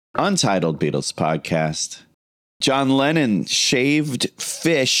Untitled Beatles podcast. John Lennon shaved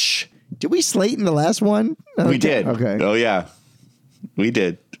fish. Did we slate in the last one? Okay. We did. Okay. Oh, yeah. We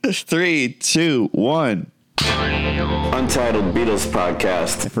did. 3, 2, 1. Untitled Beatles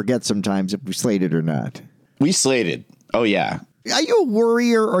podcast. I forget sometimes if we slated or not. We slated. Oh, yeah. Are you a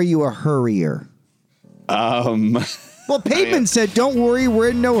worrier or are you a hurrier? Well, Pavement said, don't worry,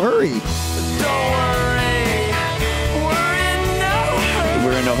 we're in no hurry.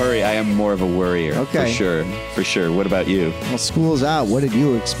 We're in no hurry. I am more of a worrier. Okay. For sure. What about you? Well, school's out. What did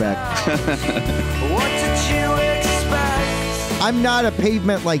you expect? What did you expect? I'm not a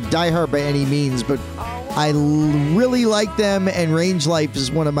Pavement like diehard by any means, but I really like them, and Range Life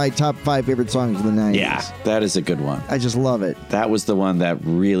is one of my top 5 favorite songs of the 90s. Yeah, that is a good one. I just love it. That was the one that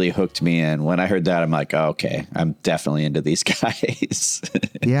really hooked me in. When I heard that, I'm like, oh, okay, I'm definitely into these guys.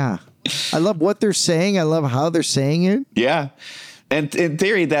 Yeah. I love what they're saying. I love how they're saying it. Yeah. And in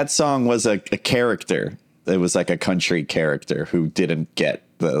theory, that song was a character. It was like a country character who didn't get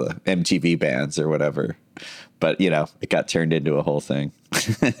the MTV bands or whatever. But, you know, it got turned into a whole thing.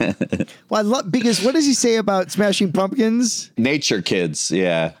 Well, I love, because what does he say about Smashing Pumpkins? Nature Kids,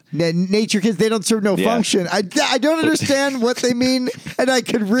 yeah. Nature Kids, they don't serve no function. I don't understand what they mean, and I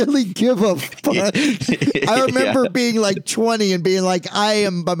could really give a fuck. I remember being like 20 and being like,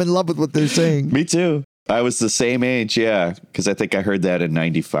 I'm in love with what they're saying. Me too. I was the same age, yeah, because I think I heard that in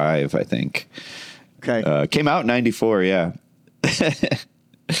 95, I think. Okay. Came out in 94, yeah.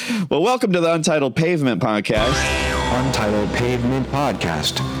 Well, welcome to the Untitled Pavement podcast. Untitled Pavement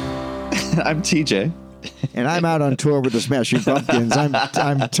Podcast. I'm TJ. And I'm out on tour with the Smashing Pumpkins. I'm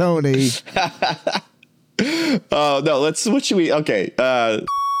Tony. Oh, no, what should we, okay.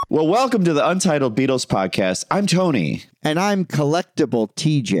 Well, welcome to the Untitled Beatles podcast. I'm Tony. And I'm Collectible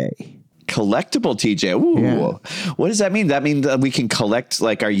TJ. Collectible TJ. Ooh. Yeah. What does that mean? That means that we can collect,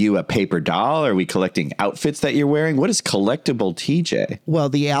 like, are you a paper doll? Are we collecting outfits that you're wearing? What is Collectible TJ? Well,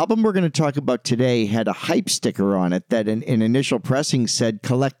 the album we're going to talk about today had a hype sticker on it that in initial pressing said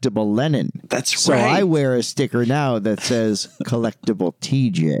Collectible Lennon. That's so right. So I wear a sticker now that says Collectible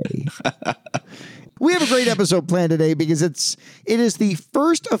TJ. We have a great episode planned today because it is the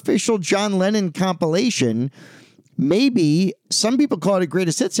first official John Lennon compilation. Maybe some people call it a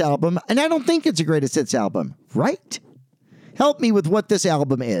greatest hits album, and I don't think it's a greatest hits album, right? Help me with what this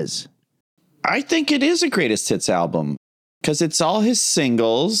album is. I think it is a greatest hits album because it's all his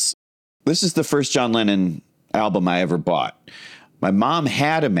singles. This is the first John Lennon album I ever bought. My mom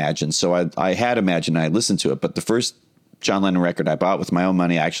had Imagine, so I had Imagine. I listened to it, but the first John Lennon record I bought with my own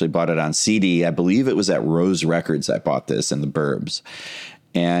money, I actually bought it on CD. I believe it was at Rose Records. I bought this in the Burbs,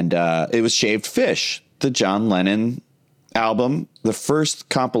 and it was Shaved Fish, the John Lennon album, the first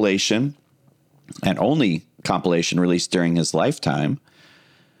compilation and only compilation released during his lifetime.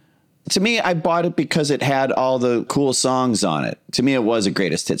 To me, I bought it because it had all the cool songs on it. To me, it was a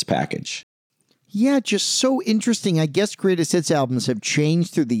greatest hits package. Yeah, just so interesting. I guess greatest hits albums have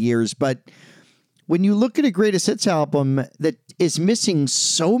changed through the years, but when you look at a greatest hits album that is missing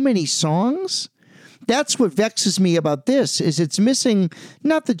so many songs, that's what vexes me about this, is it's missing,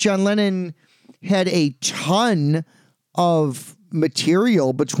 not that John Lennon had a ton of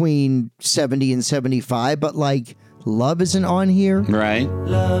material between 70 and 75, but like Love isn't on here. Right.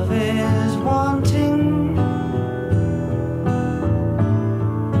 Love is wanting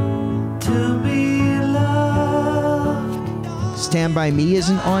to be loved. Stand By Me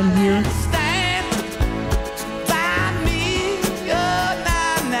isn't on here. Stand by me,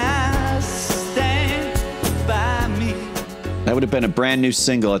 oh, na, stand by me. That would have been a brand new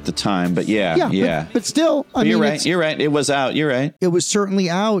single at the time, but yeah. But still, I mean, You're right. It was out. You're right. it was certainly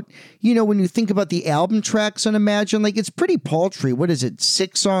out. You know, when you think about the album tracks on Imagine, like, it's pretty paltry. What is it?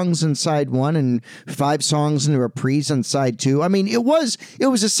 6 songs in side 1 and 5 songs in the reprise on side 2. I mean, it was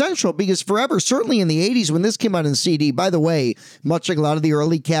essential because forever, certainly in the 80s when this came out in CD, by the way, much like a lot of the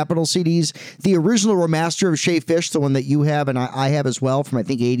early Capitol CDs, the original remaster of Shaved Fish, the one that you have and I have as well from, I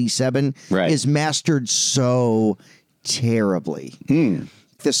think, 87, Right. is mastered so terribly.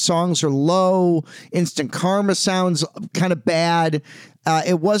 The songs are low. Instant Karma sounds kind of bad.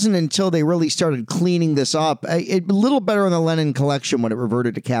 It wasn't until they really started cleaning this up. A little better on the Lennon collection when it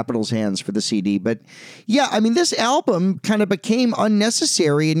reverted to Capitol's hands for the CD. But yeah, I mean, this album kind of became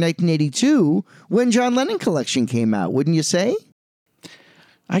unnecessary in 1982 when John Lennon collection came out, wouldn't you say?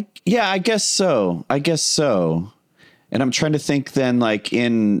 I guess so. And I'm trying to think then, like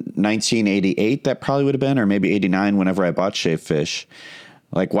in 1988, that probably would have been, or maybe 89, whenever I bought Shaved Fish.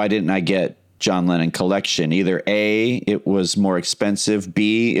 Like, why didn't I get John Lennon collection? Either A, it was more expensive,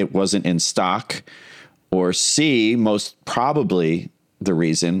 B, it wasn't in stock, or C, most probably, the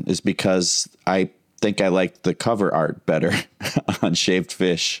reason is because I think I liked the cover art better on Shaved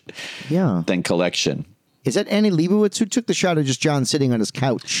Fish Yeah. than Collection. Is that Annie Leibovitz who took the shot of just John sitting on his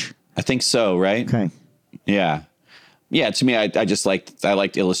couch? I think so, right? Okay. Yeah. Yeah, to me, I just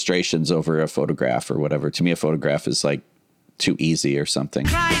liked illustrations over a photograph or whatever. To me, a photograph is like too easy or something.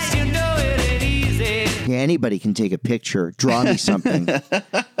 Christ, you know it ain't easy. Yeah, anybody can take a picture. Draw me something.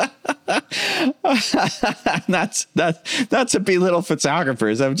 Not to belittle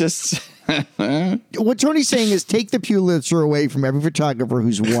photographers. I'm just What Tony's saying is take the Pulitzer away from every photographer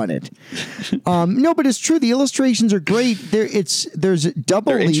who's won it. No, but it's true. The illustrations are great. There's they're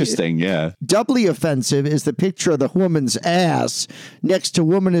doubly interesting. Yeah. doubly offensive is the picture of the woman's ass next to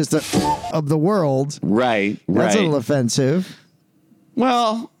woman is the of the world. Right. That's a Right. little offensive.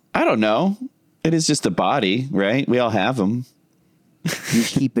 Well, I don't know. It is just a body, right? We all have them. You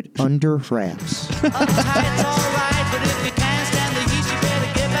keep it under wraps. Uptight's all right, but if you can't stand the heat, you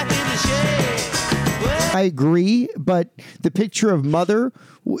better get back in the shade. Well, I agree, but the picture of mother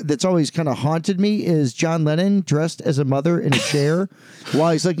that's always kind of haunted me is John Lennon dressed as a mother in a chair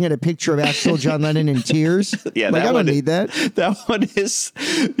while he's looking at a picture of actual John Lennon in tears. Yeah, like, that I one don't need that. That one is,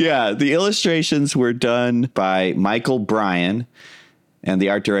 yeah. The illustrations were done by Michael Bryan, and the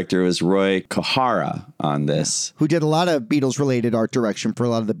art director was Roy Kahara on this. Who did a lot of Beatles-related art direction for a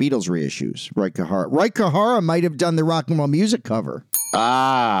lot of the Beatles reissues. Roy Kahara. Roy Kahara might have done the Rock and Roll Music cover.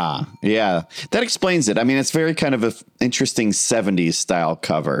 Ah, yeah. That explains it. I mean, it's very kind of an interesting 70s style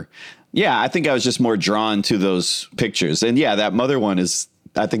cover. Yeah, I think I was just more drawn to those pictures. And yeah, that mother one is,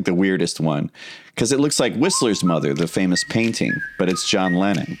 I think, the weirdest one because it looks like Whistler's Mother, the famous painting, but it's John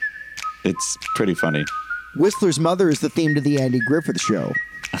Lennon. It's pretty funny. Whistler's Mother is the theme to the Andy Griffith Show.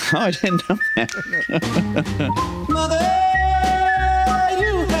 Oh, I didn't know that. Mother,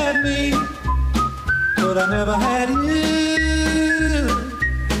 you had me, but I never had you.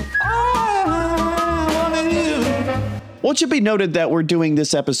 I wanted you. Well, it should be noted that we're doing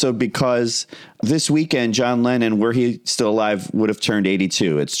this episode because this weekend, John Lennon, were he still alive, would have turned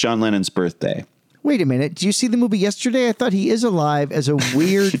 82. It's John Lennon's birthday. Wait a minute. Did you see the movie yesterday? I thought he is alive as a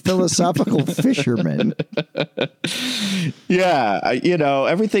weird philosophical fisherman. Yeah,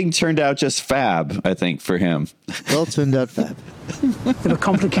 everything turned out just fab, I think, for him. Well, it turned out fab. There were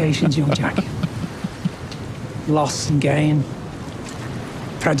complications, young Jack. Loss and gain,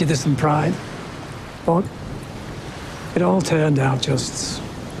 prejudice and pride. But it all turned out just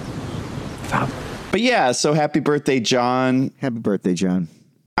fab. But yeah, so happy birthday, John. Happy birthday, John.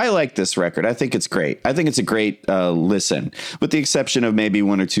 I like this record. I think it's great. I think it's a great listen, with the exception of maybe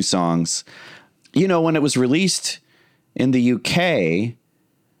one or two songs. You know, when it was released in the UK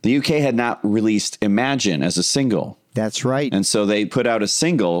had not released Imagine as a single. That's right. And so they put out a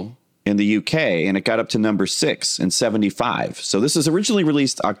single in the UK and it got up to number 6 in 75. So this was originally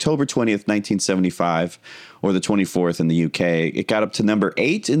released October 20th, 1975, or the 24th in the UK. It got up to number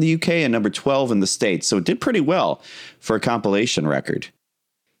 8 in the UK and number 12 in the States. So it did pretty well for a compilation record.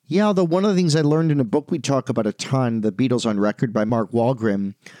 Yeah, although one of the things I learned in a book we talk about a ton, The Beatles on Record by Mark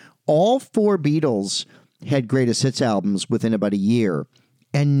Walgrim, all 4 Beatles had greatest hits albums within about a year,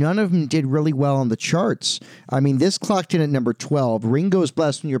 and none of them did really well on the charts. I mean, this clocked in at number 12. Ringo's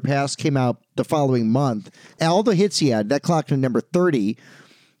Blessed in Your Past came out the following month. All the hits he had, that clocked in number 30.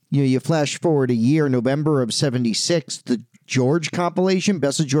 You flash forward a year, November of 76, the George compilation,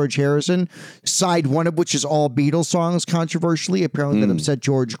 Best of George Harrison, side one of which is all Beatles songs, controversially. Apparently that upset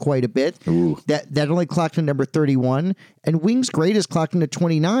George quite a bit. That only clocked in number 31. And Wings Greatest clocked in at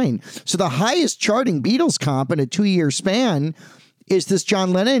 29. So the highest charting Beatles comp in a 2-year span is this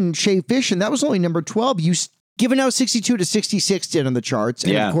John Lennon, Shaved Fish, and that was only number 12. Given how 62 to 66 did on the charts,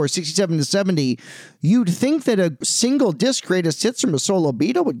 and of course 67 to 70, you'd think that a single disc greatest hits from a solo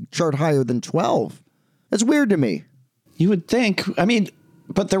Beatle would chart higher than 12. That's weird to me. You would think. I mean,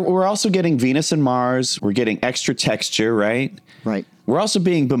 but we're also getting Venus and Mars. We're getting Extra Texture, right? Right. We're also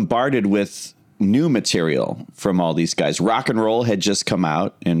being bombarded with new material from all these guys. Rock and Roll had just come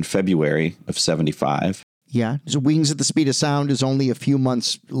out in February of 75. Yeah. So Wings at the Speed of Sound is only a few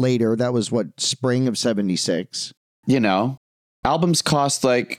months later. That was spring of 76. You know, albums cost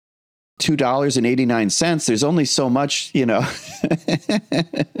like $2.89. There's only so much,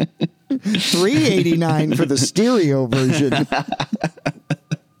 $3.89 for the stereo version.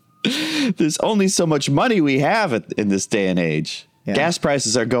 There's only so much money we have in this day and age. Yeah. Gas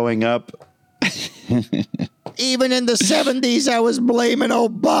prices are going up. Even in the 70s, I was blaming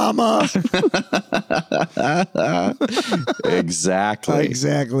Obama. Exactly.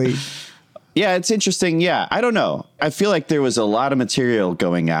 Exactly. Yeah, it's interesting. Yeah, I don't know. I feel like there was a lot of material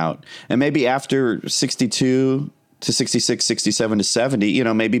going out. And maybe after 62, to 66, 67 to 70, you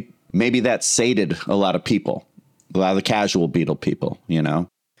know, maybe that sated a lot of people, a lot of the casual Beatle people, you know?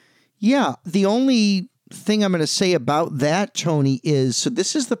 Yeah. The only thing I'm going to say about that, Tony, is so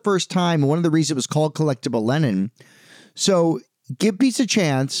this is the first time, one of the reasons it was called Collectible Lennon. So Give Peace a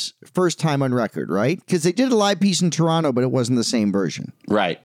Chance, first time on record, right? Because they did a live piece in Toronto, but it wasn't the same version.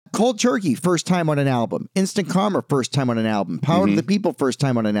 Right. Cold Turkey, first time on an album. Instant Karma, first time on an album. Power to the People, first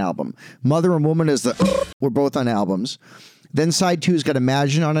time on an album. Mother and Woman were both on albums. Then side 2's got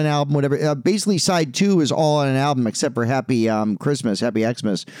Imagine on an album, whatever. Basically, side 2 is all on an album except for Happy Christmas, Happy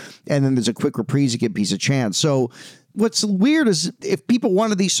Xmas. And then there's a quick reprise to Give Peace a Chance. So what's weird is if people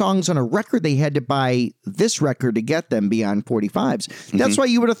wanted these songs on a record, they had to buy this record to get them beyond 45s. That's why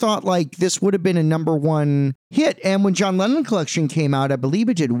you would have thought like this would have been a number one hit. And when John Lennon Collection came out, I believe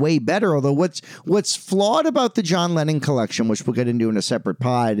it did way better. Although what's flawed about the John Lennon Collection, which we'll get into in a separate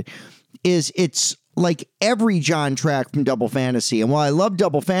pod, is it's like every John track from Double Fantasy. And while I love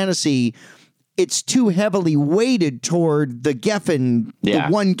Double Fantasy, it's too heavily weighted toward the Geffen, the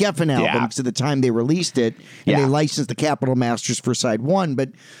one Geffen album, because at the time they released it and they licensed the Capitol Masters for side 1. But,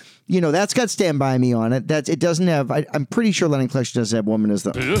 you know, that's got Stand By Me on it. It doesn't have, I'm pretty sure Lennon Collection doesn't have Woman as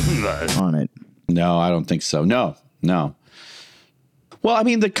the on it. No, I don't think so. No. Well, I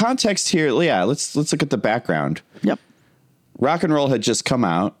mean, the context here, let's look at the background. Yep. Rock and Roll had just come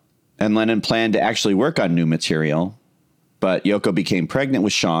out, and Lennon planned to actually work on new material, but Yoko became pregnant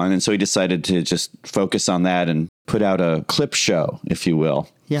with Sean, and so he decided to just focus on that and put out a clip show, if you will.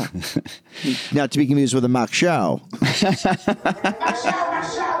 Yeah. Not to be confused with a mock show.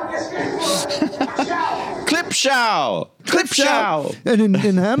 Clip show! Clip show! And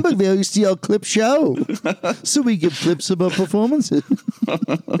in Hamburg, they used to yell clip show. So we give clips of our performances.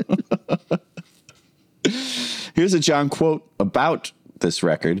 Here's a John quote about this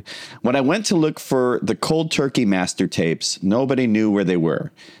record. When I went to look for the Cold Turkey master tapes, nobody knew where they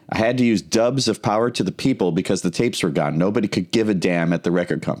were. I had to use dubs of Power to the People because the tapes were gone. Nobody could give a damn at the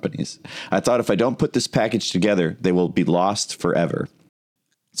record companies. I thought if I don't put this package together, they will be lost forever.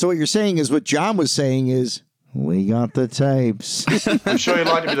 So what you're saying is what John was saying is, we got the tapes. I'm sure you'd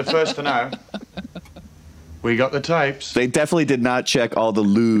like to be the first to know. We got the tapes. They definitely did not check all the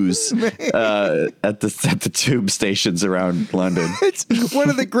loos at the tube stations around London. It's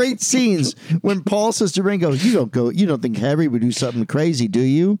one of the great scenes when Paul says to Ringo, you don't think Harry would do something crazy, do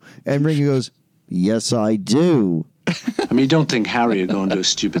you? And Ringo goes, yes, I do. I mean, you don't think Harry would go and do a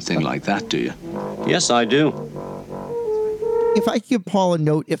stupid thing like that, do you? Yes, I do. If I give Paul a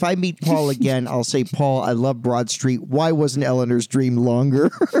note, if I meet Paul again, I'll say, Paul, I love Broad Street. Why wasn't Eleanor's Dream longer?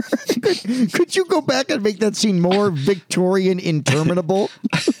 Could you go back and make that scene more Victorian interminable?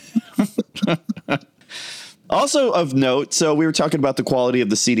 Also of note, so we were talking about the quality of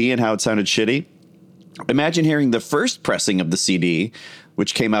the CD and how it sounded shitty. Imagine hearing the first pressing of the CD,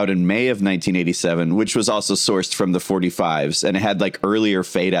 which came out in May of 1987, which was also sourced from the 45s, and it had like earlier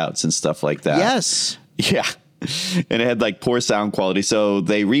fade outs and stuff like that. Yes. Yeah. And it had like poor sound quality. So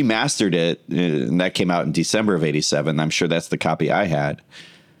they remastered it, and that came out in December of 87. I'm sure that's the copy I had.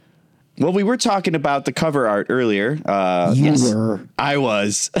 Well, we were talking about the cover art earlier. You were. I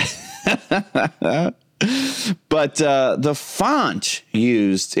was. But the font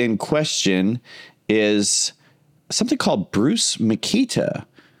used in question is something called Bruce Makita.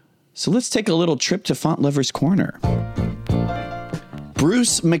 So let's take a little trip to Font Lover's Corner.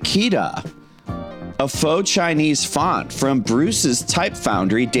 Bruce Makita, a faux Chinese font from Bruce's Type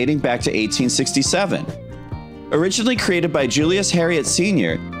Foundry dating back to 1867. Originally created by Julius Harriet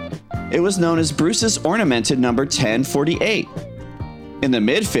Sr., it was known as Bruce's ornamented number 1048. In the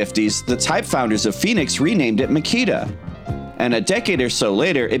mid-50s, the Type Founders of Phoenix renamed it Makita, and a decade or so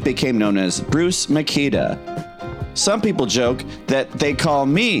later, it became known as Bruce Makita. Some people joke that they call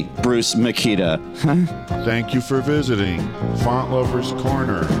me Bruce Makita. Thank you for visiting Font Lover's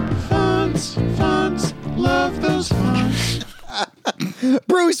Corner. Fonts, love those fonts.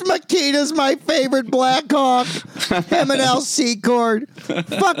 Bruce Makita's my favorite Blackhawk. Him and Al Secord.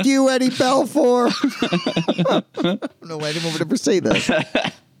 Fuck you, Eddie Belfour. I don't know why anyone would ever say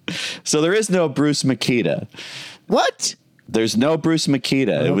that. So there is no Bruce Makita. What? There's no Bruce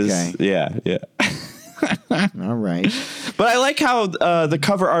Makita. It was, yeah. All right. But I like how the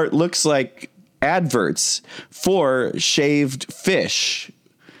cover art looks like adverts for Shaved Fish,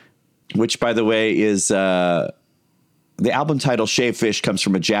 which, by the way, is the album title Shaved Fish comes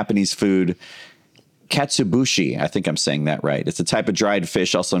from a Japanese food, katsubushi. I think I'm saying that right. It's a type of dried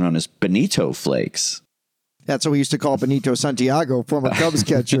fish also known as bonito flakes. That's what we used to call Benito Santiago, former Cubs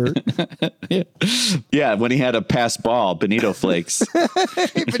catcher. Yeah, when he had a pass ball, Benito Flakes.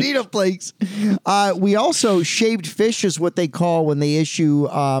 Benito Flakes. We also Shaved Fish is what they call when they issue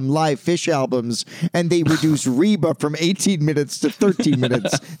live Fish albums, and they reduce Reba from 18 minutes to 13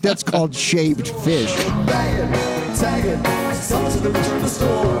 minutes. That's called Shaved Fish. Bag it, tag it, sell it to the return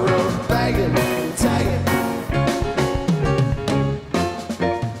store. Bag it, tag it.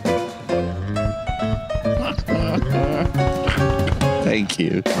 Thank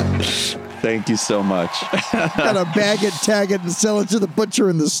you. Thank you so much. Gotta bag it, tag it, and sell it to the butcher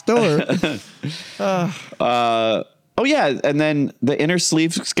in the store. Oh, yeah. And then the inner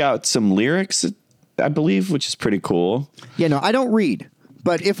sleeve's got some lyrics, I believe, which is pretty cool. Yeah, no, I don't read,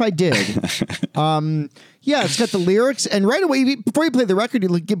 but if I did, yeah, it's got the lyrics. And right away, before you play the record,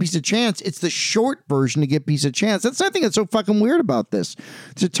 you give Piece a Chance. It's the short version to Give Piece a Chance. That's the thing that's so fucking weird about this.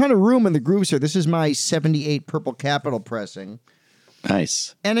 There's a ton of room in the grooves here. This is my 78 Purple Capitol pressing.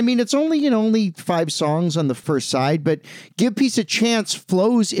 Nice. And I mean, it's only 5 songs on the first side, but Give Piece a Chance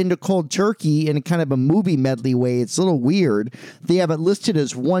flows into Cold Turkey in a kind of a movie medley way. It's a little weird. They have it listed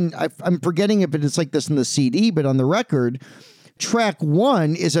as one. I'm forgetting if it's like this in the CD, but on the record, track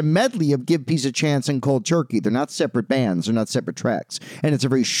 1 is a medley of Give Piece a Chance and Cold Turkey. They're not separate bands. They're not separate tracks. And it's a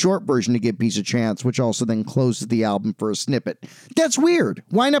very short version to Give Piece a Chance, which also then closes the album for a snippet. That's weird.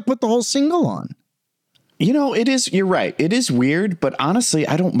 Why not put the whole single on? You know, you're right. It is weird, but honestly,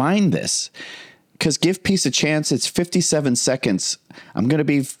 I don't mind this. Because Give Piece a Chance, it's 57 seconds. I'm going to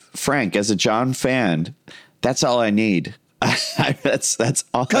be frank, as a John fan, that's all I need. That's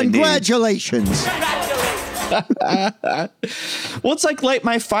all Congratulations. I need. Well, it's like Light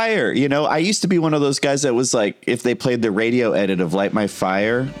My Fire. You know, I used to be one of those guys that was like, if they played the radio edit of Light My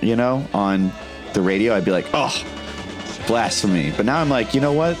Fire, you know, on the radio, I'd be like, oh, blasphemy. But now I'm like, you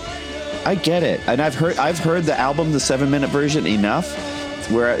know what? I get it. And I've heard the album, the 7-minute version, enough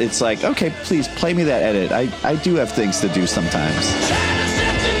where it's like, okay, please play me that edit. I do have things to do sometimes.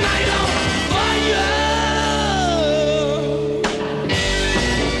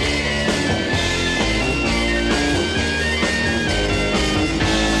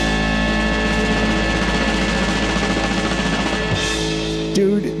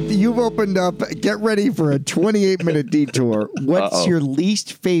 Dude, you've opened up. Get ready for a 28-minute detour. What's your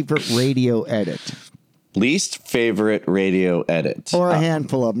least favorite radio edit? Least favorite radio edit. Or a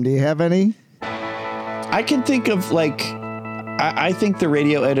handful of them. Do you have any? I can think of, like, I think the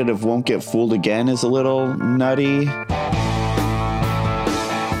radio edit of Won't Get Fooled Again is a little nutty.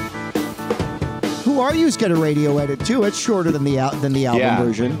 Who Are You's got a radio edit, too. It's shorter than the album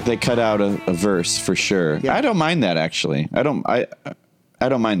version. They cut out a verse, for sure. Yeah. I don't mind that, actually. I don't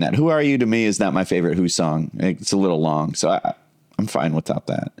mind that. Who Are You to me is not my favorite Who song. It's a little long, so I'm fine without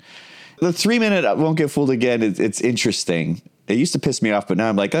that. The 3-minute Won't Get Fooled Again, it's interesting. It used to piss me off, but now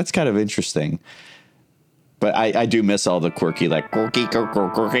I'm like, that's kind of interesting. But I do miss all the quirky, like, quirky, before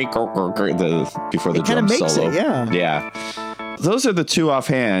the drum makes solo. It, yeah. Yeah. Those are the two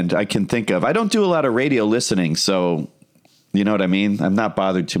offhand I can think of. I don't do a lot of radio listening, so you know what I mean? I'm not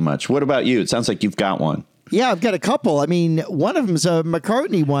bothered too much. What about you? It sounds like you've got one. Yeah, I've got a couple. I mean, one of them's a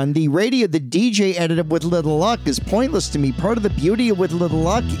McCartney one. The DJ edited With Little Luck is pointless to me. Part of the beauty of With Little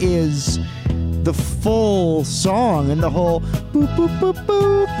Luck is the full song and the whole boo boo boo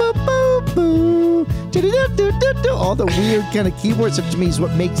boo boo boo boo, all the weird kind of keyboard stuff to me is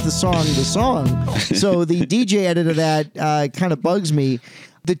what makes the song the song. So the DJ edit of that kind of bugs me.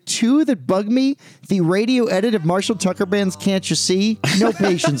 The two that bug me, the radio edit of Marshall Tucker Band's Can't You See? No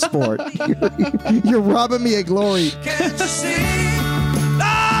patience for it. You're robbing me of glory. Can't you see?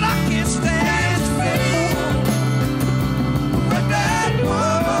 Lord, I can't stand what that woman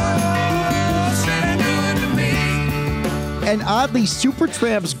doing to me. And oddly,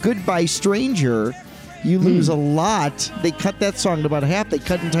 Supertramp's Goodbye Stranger, you lose a lot. They cut that song to about half. They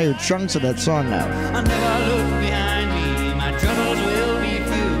cut entire chunks of that song out. I never look behind me. My troubles will be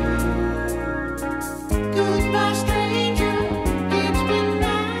few. Goodbye, stranger. It's been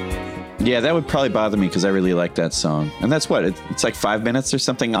nice. Yeah, that would probably bother me because I really like that song. And that's what? It's like 5 minutes or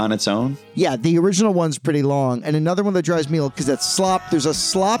something on its own? Yeah, the original one's pretty long. And another one that drives me because there's a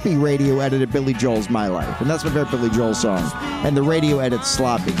sloppy radio edit of Billy Joel's My Life. And that's my favorite Billy Joel song. And the radio edit's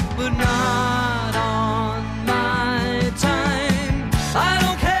sloppy. But not on my time. I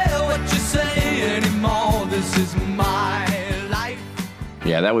don't care what you say anymore. This is my life.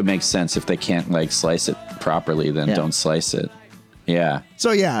 Yeah, that would make sense. If they can't like slice it properly, then don't slice it. Yeah.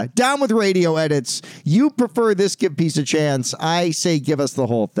 So yeah, down with radio edits. You prefer this Give Piece a Chance. I say give us the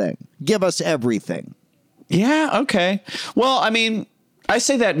whole thing. Give us everything. Yeah, okay. Well, I mean, I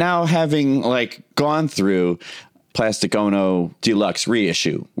say that now, having like gone through Plastic Ono Deluxe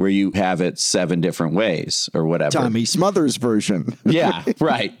reissue, where you have it 7 different ways or whatever. Tommy Smothers version. Yeah,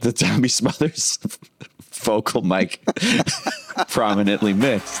 right. The Tommy Smothers vocal mic prominently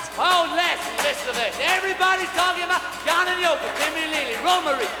mixed. Oh, listen to this. Everybody's talking about John and Yoko, Timmy Lily,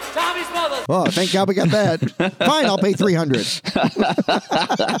 Romery, Tommy Smothers. Oh, thank God we got that. Fine, I'll pay $300.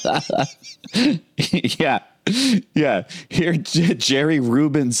 Yeah. Yeah. Here, Jerry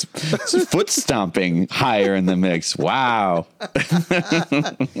Rubin's foot stomping higher in the mix. Wow.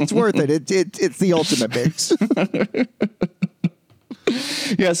 It's worth it. It's the ultimate mix.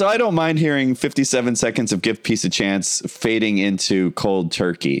 Yeah, so I don't mind hearing 57 seconds of Give Peace a Chance fading into Cold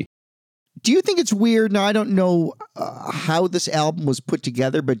Turkey. Do you think it's weird? Now, I don't know how this album was put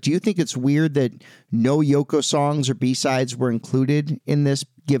together, but do you think it's weird that no Yoko songs or B-sides were included in this,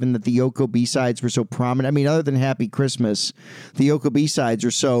 given that the Yoko B-sides were so prominent? I mean, other than Happy Christmas, the Yoko B-sides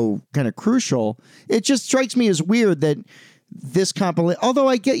are so kind of crucial. It just strikes me as weird that this compilation, although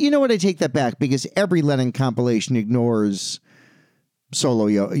I get, you know what, I take that back, because every Lennon compilation ignores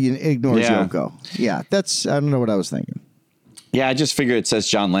Yoko. Yeah, that's, I don't know what I was thinking. Yeah, I just figure it says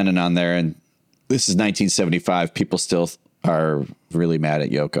John Lennon on there, and this is 1975. People still are really mad at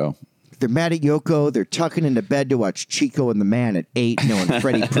Yoko. They're mad at Yoko. They're tucking into bed to watch Chico and the Man at 8, knowing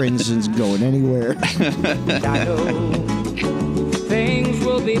Freddie Prinze isn't going anywhere. I know things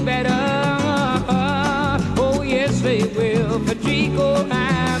will be better. Oh, yes, they will for Chico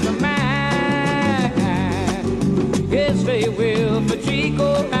and the Man. Yes, they will for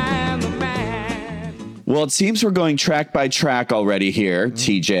Chico and the Man. Well, it seems we're going track by track already here,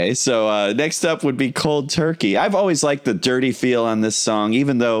 TJ. So next up would be Cold Turkey. I've always liked the dirty feel on this song,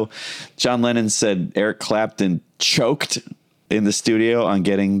 even though John Lennon said Eric Clapton choked in the studio on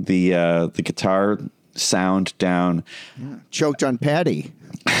getting the guitar sound down. Choked on Patty.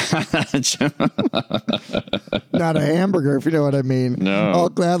 Not a hamburger, if you know what I mean. No. I'll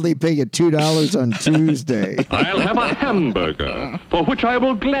gladly pay you $2 on Tuesday. I'll have a hamburger, for which I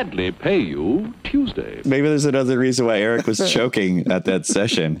will gladly pay you Tuesday. Maybe there's another reason why Eric was choking at that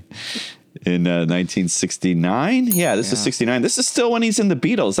session in 1969. Yeah, this is 69. This is still when he's in the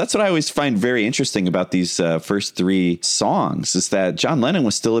Beatles. That's what I always find very interesting about these first 3 songs, is that John Lennon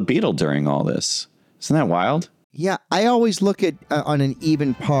was still a Beatle during all this. Isn't that wild? Yeah, I always look at on an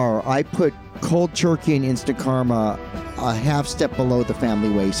even par. I put Cold Turkey and Instant Karma a half step below the Family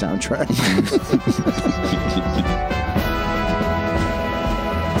Way soundtrack.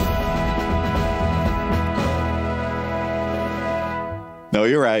 No,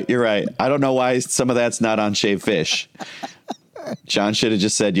 you're right. You're right. I don't know why some of that's not on Shaved Fish. John should have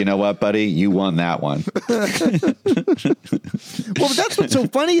just said, you know what, buddy? You won that one. Well, that's what's so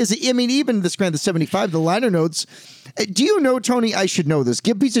funny is, I mean, even this Grand the 75, the liner notes. Do you know, Tony, I should know this.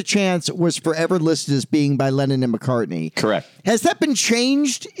 Give Peace a Chance was forever listed as being by Lennon and McCartney. Correct. Has that been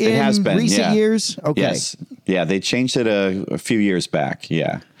changed in It has been, recent years? Okay. Yes. Yeah, they changed it a few years back.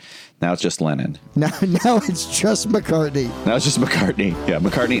 Yeah. Now it's just Lennon. Now it's just McCartney. Now it's just McCartney. Yeah,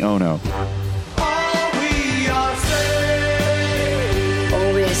 McCartney Ono.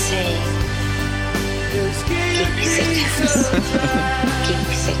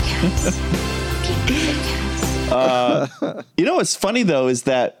 You know what's funny, though, is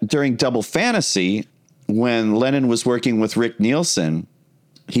that during Double Fantasy, when Lennon was working with Rick Nielsen,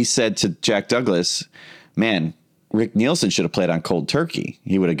 he said to Jack Douglas, man, Rick Nielsen should have played on Cold Turkey.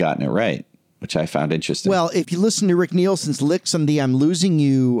 He would have gotten it right, which I found interesting. Well, if you listen to Rick Nielsen's licks on the I'm Losing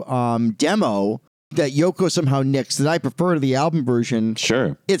You demo that Yoko somehow nixed, that I prefer to the album version.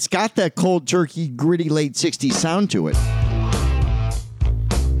 Sure. It's got that Cold Turkey, gritty late 60s sound to it.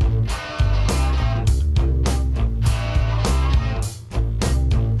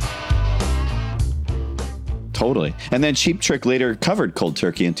 Totally. And then Cheap Trick later covered Cold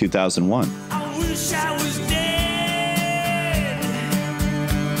Turkey in 2001. I wish I was dead.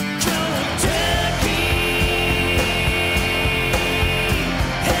 Cold Turkey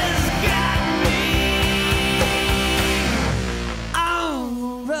has got me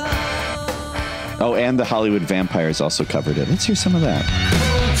on the run. Oh, and the Hollywood Vampires also covered it. Let's hear some of that.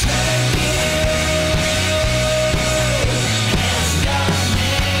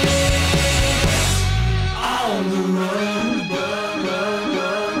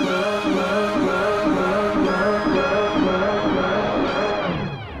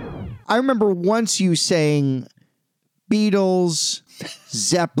 I remember once you saying Beatles,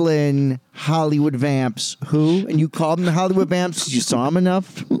 Zeppelin, Hollywood Vamps, who? And you called them the Hollywood Vamps because you saw them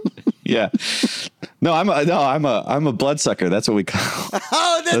enough? Yeah. No, I'm a bloodsucker. That's what we call.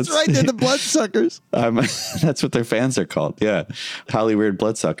 Oh, That's right. They're the bloodsuckers. That's what their fans are called. Yeah. Hollyweird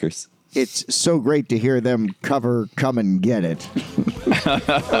bloodsuckers. It's so great to hear them cover Come and Get It.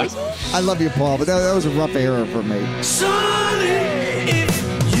 I love you, Paul, but that was a rough era for me. Sonny, if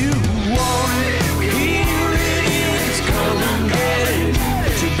you want it, here it is, come and get it.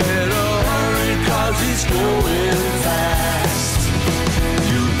 But you better hurry, 'cause it's going fast.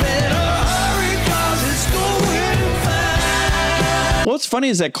 You better hurry, 'cause it's going fast. What's funny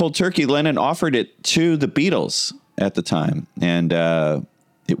is that Cold Turkey, Lennon offered it to the Beatles at the time, and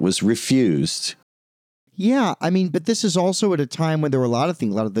it was refused. Yeah, I mean, but this is also at a time when there were a lot of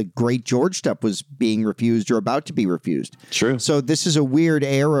things. A lot of the great George stuff was being refused or about to be refused. True. So this is a weird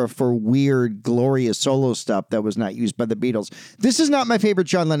era for weird, glorious solo stuff that was not used by the Beatles. This is not my favorite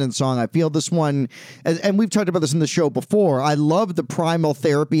John Lennon song. I feel this one, and we've talked about this in the show before, I love the primal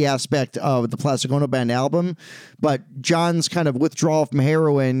therapy aspect of the Plastic Ono Band album, but John's kind of withdrawal from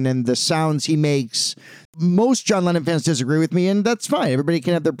heroin and the sounds he makes, most John Lennon fans disagree with me, and that's fine. Everybody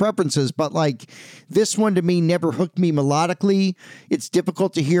can have their preferences, but like this one to me never hooked me melodically. It's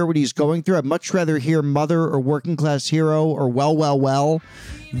difficult to hear what he's going through. I'd much rather hear Mother or Working Class Hero or Well, Well, Well.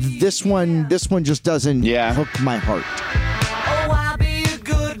 This one just doesn't hook my heart. Oh, I'll be a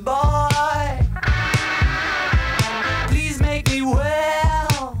good boy. Please make me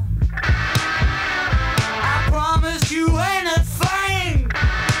well. I promise you anything.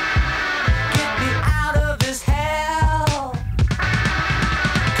 Get me out of this hell.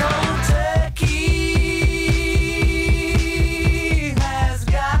 Cold turkey has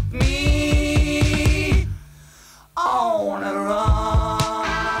got me on a run.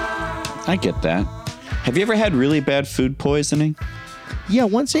 I get that. Have you ever had really bad food poisoning? Yeah,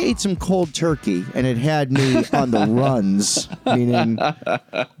 once I ate some cold turkey and it had me on the runs, meaning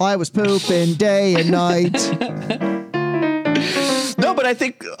I was pooping day and night. No, but I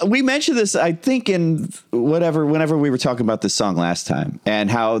think we mentioned this, I think in whenever we were talking about this song last time,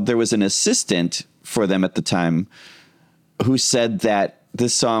 and how there was an assistant for them at the time who said that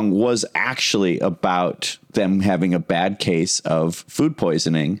this song was actually about them having a bad case of food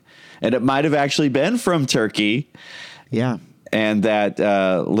poisoning, and it might have actually been from turkey. Yeah. And that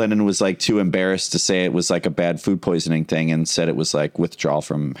Lennon was like too embarrassed to say it was like a bad food poisoning thing and said it was like withdrawal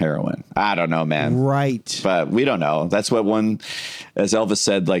from heroin. I don't know, man. Right. But we don't know. That's what one, as Elvis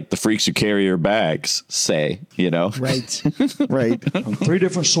said, like the freaks who carry your bags say, you know? Right. Right. From 3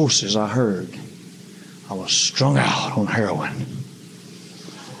 different sources I heard I was strung out on heroin.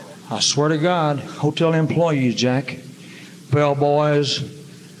 I swear to God, hotel employees, Jack, bellboys,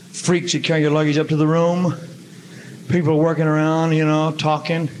 freaks that carry your luggage up to the room, people working around, you know,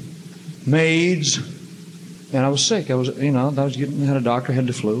 talking, maids. And I was sick. I was had a doctor, had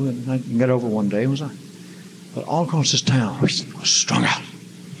the flu, and I got over one day. But all across this town was strung out.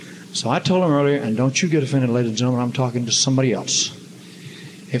 So I told him earlier, and don't you get offended, ladies and gentlemen, I'm talking to somebody else.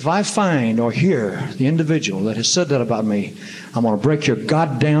 If I find or hear the individual that has said that about me, I'm going to break your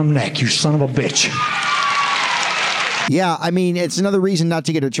goddamn neck, you son of a bitch. Yeah, I mean, it's another reason not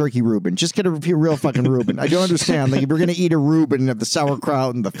to get a turkey Reuben. Just get a real fucking Reuben. I don't understand. Like, if you're going to eat a Reuben of the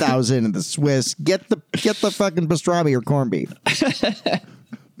sauerkraut and the Thousand and the Swiss, get the fucking pastrami or corned beef.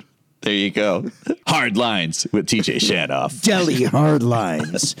 There you go. Hard Lines with TJ Shanoff. Deli Hard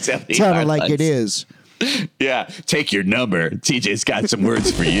Lines. Tell it like it is. Yeah, take your number. TJ's got some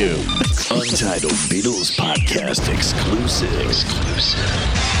words for you. Untitled Beatles Podcast exclusive.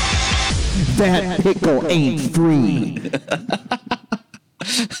 That pickle ain't free.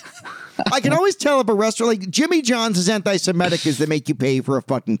 I can always tell if a restaurant like Jimmy John's is anti-Semitic is they make you pay for a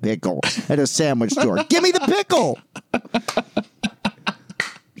fucking pickle at a sandwich store. Give me the pickle.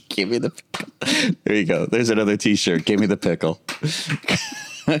 Give me the pickle. There you go. There's another t-shirt. Give me the pickle.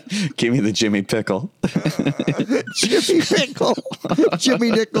 Give me the Jimmy Pickle. Jimmy Pickle.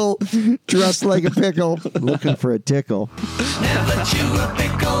 Jimmy Nickel dressed like a pickle, looking for a tickle. Never chew a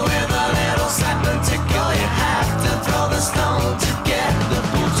pickle with a little slap and tickle. You have to throw the stone to get the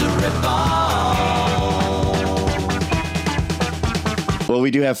bull to rip off. Well,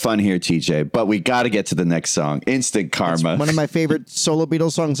 we do have fun here, TJ, but we got to get to the next song, Instant Karma. It's one of my favorite solo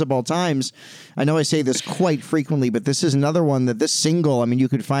Beatles songs of all times. I know I say this quite frequently, but this is another one that this single, I mean, you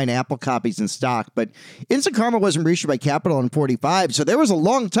could find Apple copies in stock, but Instant Karma wasn't reissued by Capitol in 45, so there was a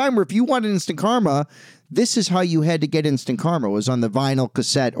long time where if you wanted Instant Karma, this is how you had to get Instant Karma. It was on the vinyl,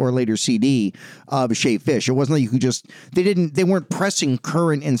 cassette, or later CD of Shaved Fish. It wasn't like you could just, they weren't pressing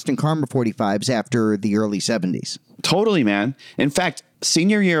current Instant Karma 45s after the early 70s. Totally, man. In fact,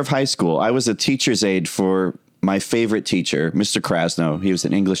 senior year of high school, I was a teacher's aide for my favorite teacher, Mr. Krasno. He was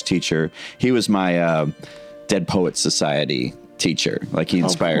an English teacher. He was my Dead Poets Society teacher. Like he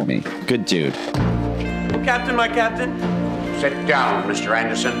inspired me. Good dude. Captain, my captain. Sit down, Mr.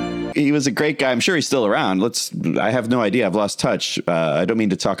 Anderson. He was a great guy. I'm sure he's still around. I have no idea. I've lost touch. I don't mean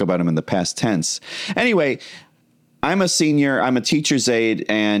to talk about him in the past tense. Anyway, I'm a senior. I'm a teacher's aide,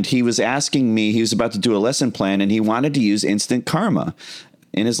 and he was asking me, he was about to do a lesson plan, and he wanted to use Instant Karma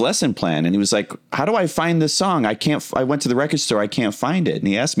in his lesson plan. And he was like, how do I find this song? I went to the record store. I can't find it. And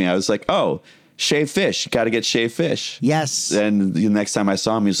he asked me, I was like, oh, Shaved Fish. Got to get Shaved Fish. Yes. And the next time I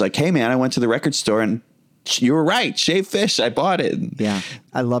saw him, he was like, hey, man, I went to the record store and you were right. Shaved Fish. I bought it. Yeah.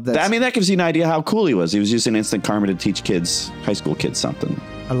 I love that. I mean, that gives you an idea how cool he was. He was using Instant Karma to teach kids, high school kids, something.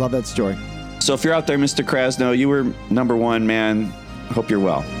 I love that story. So if you're out there, Mr. Krasno, you were number one, man. Hope you're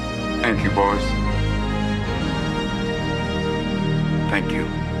well. Thank you, boys. Thank you.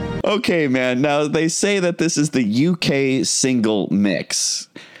 Okay, man. Now, they say that this is the UK single mix.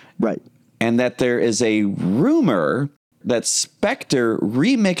 Right. And that there is a rumor that Spector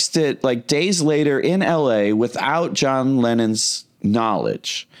remixed it like days later in LA without John Lennon's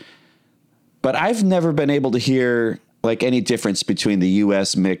knowledge. But I've never been able to hear like any difference between the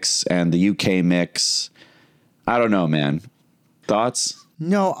US mix and the UK mix. I don't know, man. Thoughts?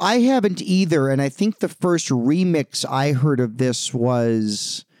 No, I haven't either. And I think the first remix I heard of this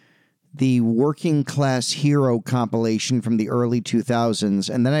was the Working Class Hero compilation from the early 2000s.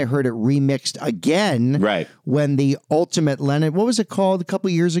 And then I heard it remixed again. Right. When the Ultimate Lennon, what was it called a couple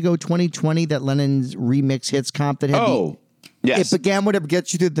years ago, 2020, that Lennon's remix hits comp that had yes. It began Whatever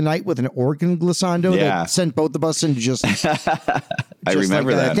Gets You Through the Night with an organ glissando that sent both of us into just... I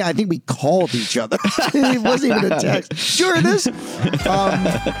remember that. I think we called each other. It wasn't even a text. Sure, this.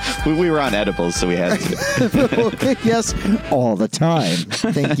 We were on edibles, so we had to. Yes, all the time.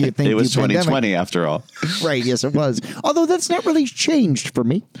 Thank you. It was 2020 after all. Right. Yes, it was. Although that's not really changed for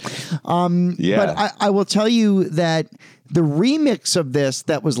me. But I will tell you that the remix of this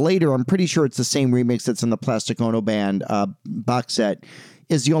that was later, I'm pretty sure it's the same remix that's in the Plastic Ono Band box set,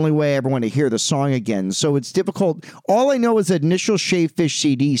 is the only way I ever want to hear the song again. So it's difficult. All I know is that initial Shaved Fish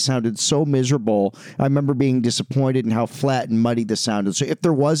CD sounded so miserable. I remember being disappointed in how flat and muddy the sounded. So if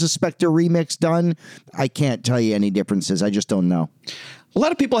there was a Spector remix done, I can't tell you any differences. I just don't know. A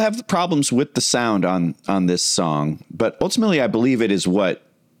lot of people have problems with the sound on this song, but ultimately I believe it is what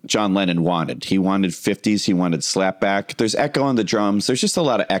John Lennon wanted. He wanted 50s. He wanted slapback. There's echo on the drums. There's just a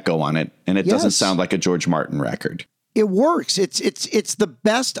lot of echo on it, and it doesn't sound like a George Martin record. It works. It's the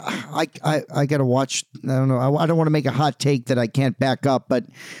best. I got to watch. I don't know. I don't want to make a hot take that I can't back up, but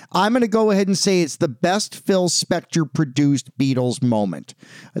I'm going to go ahead and say it's the best Phil Spector produced Beatles moment.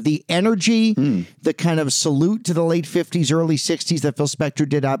 The energy, the kind of salute to the late 50s, early 60s that Phil Spector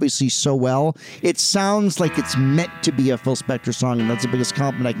did obviously so well. It sounds like it's meant to be a Phil Spector song, and that's the biggest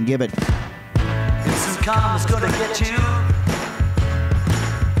compliment I can give it. This karma's gonna get you.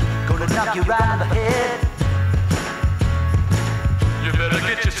 Gonna knock you right in the head. You better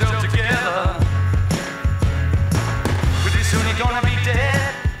get yourself together. Pretty soon you're gonna be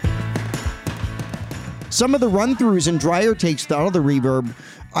dead. Some of the run-throughs and drier takes without all the reverb,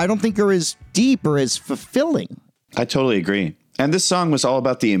 I don't think are as deep or as fulfilling. I totally agree. And this song was all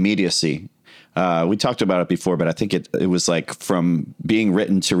about the immediacy. We talked about it before, but I think it was like from being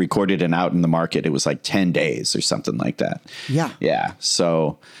written to recorded and out in the market, it was like 10 days or something like that. Yeah. Yeah.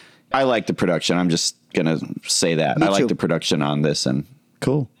 So I like the production. I'm just going to say that. Me I like too. the production on this, and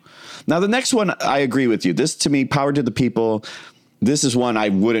cool. Now, the next one, I agree with you. This, to me, Power to the People, this is one I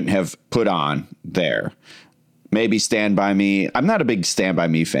wouldn't have put on there. Maybe Stand By Me. I'm not a big Stand By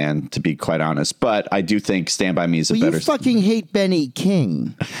Me fan, to be quite honest, but I do think Stand By Me is a better... You fucking hate Benny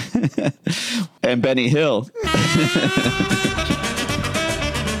King. And Benny Hill.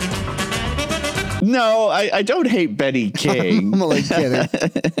 No, I don't hate Benny King. I'm only kidding.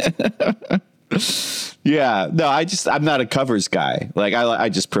 Yeah, no, I'm not a covers guy. Like I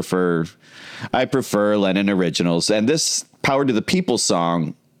prefer Lennon originals, and this Power to the People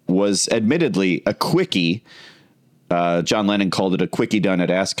song was admittedly a quickie. John Lennon called it a quickie done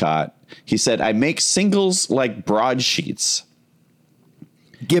at Ascot. He said, "I make singles like broadsheets."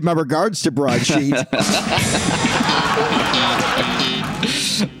 Give my regards to Broadsheet.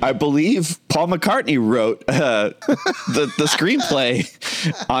 I believe Paul McCartney wrote the screenplay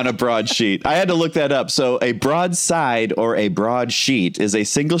on a broadsheet. I had to look that up. So a broadside or a broadsheet is a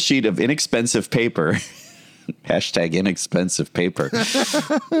single sheet of inexpensive paper. Hashtag inexpensive paper.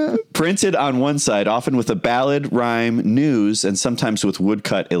 Printed on one side, often with a ballad, rhyme, news, and sometimes with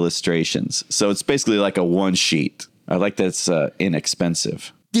woodcut illustrations. So it's basically like a one sheet. I like that it's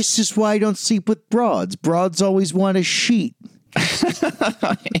inexpensive. This is why I don't sleep with broads. Broads always want a sheet.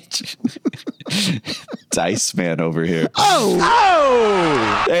 Dice Man over here.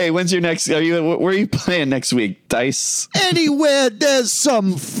 Oh! Hey, when's your next? Where are you playing next week? Dice. Anywhere there's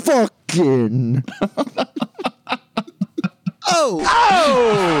some fucking. All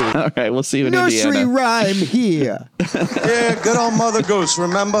right, we'll see you in Nursery Indiana. rhyme here. Yeah, good old Mother Goose.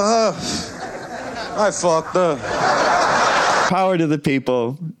 Remember her? I fucked her. Power to the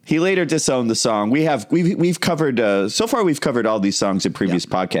people. He later disowned the song. We've covered so far. We've covered all these songs in previous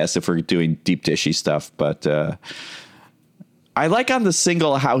podcasts. If we're doing deep dishy stuff, but I like on the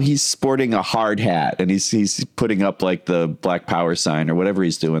single how he's sporting a hard hat and he's putting up like the Black Power sign or whatever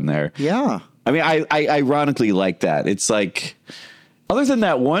he's doing there. Yeah. I mean, I ironically like that. It's like, other than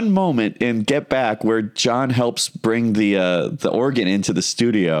that one moment in Get Back where John helps bring the organ into the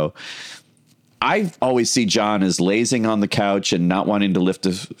studio, I always see John as lazing on the couch and not wanting to lift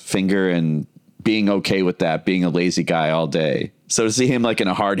a finger and being okay with that, being a lazy guy all day. So to see him like in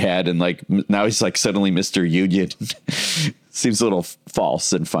a hard hat and like now he's like suddenly Mr. Union seems a little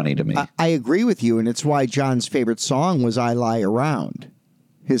false and funny to me. I agree with you, and it's why John's favorite song was "I Lie Around."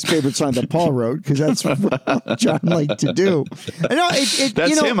 His favorite song that Paul wrote, because that's what John liked to do. I know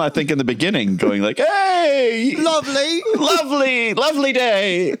that's him, I think, in the beginning, going like, "Hey, lovely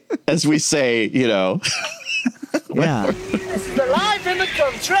day," as we say, you know. Yeah. This is the life in the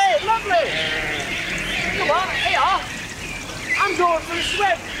country. Lovely. Come on, hey, I'm going for a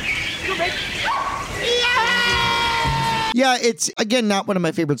swim. Come in. Yeah, it's, again, not one of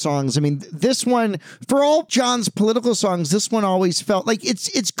my favorite songs. I mean, this one, for all John's political songs, this one always felt like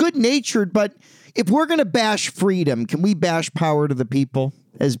it's good-natured, but if we're going to bash freedom, can we bash Power to the People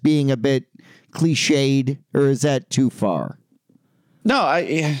as being a bit cliched, or is that too far? No,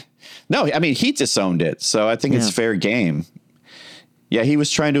 I mean, he disowned it, so I think it's fair game. Yeah, he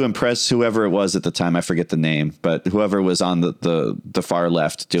was trying to impress whoever it was at the time. I forget the name, but whoever was on the far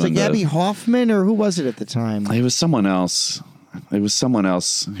left doing like Abby Hoffman, or who was it at the time? It was someone else.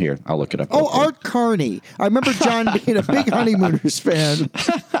 Here, I'll look it up. Oh, Art Carney. I remember John being a big Honeymooners fan.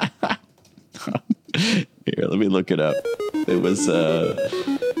 Here, let me look it up. It was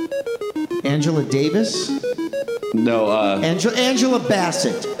Angela Davis? No, Angela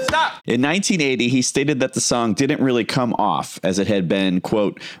Bassett. Stop! In 1980, he stated that the song didn't really come off, as it had been,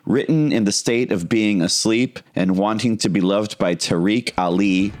 quote, written in the state of being asleep and wanting to be loved by Tariq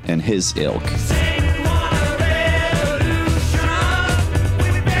Ali and his ilk.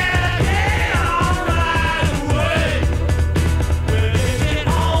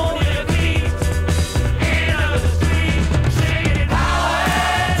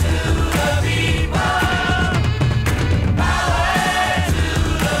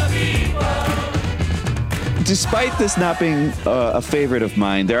 Despite this not being a favorite of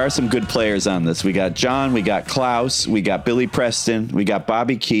mine, there are some good players on this. We got John, we got Klaus, we got Billy Preston, we got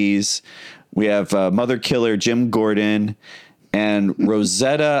Bobby Keys, we have Mother Killer Jim Gordon, and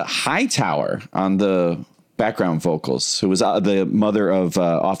Rosetta Hightower on the background vocals, who was the mother of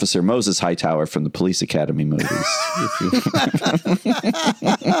Officer Moses Hightower from the Police Academy movies.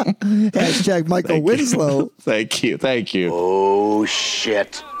 Hashtag Michael Winslow. Thank you. Oh,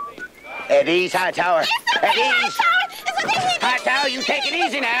 shit. At ease, Hightower. At ease. Hightower, you take it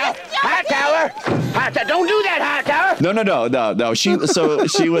easy now. Hightower. Don't do that, Hightower. No. She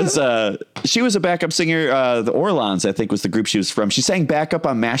was a backup singer. The Orlons, I think, was the group she was from. She sang backup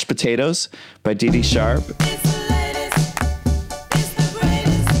on Mashed Potatoes by Dee Dee Sharp.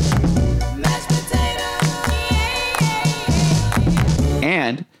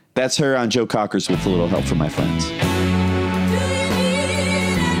 And that's her on Joe Cocker's With a Little Help from My Friends.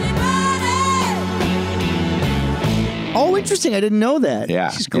 Oh, interesting. I didn't know that. Yeah.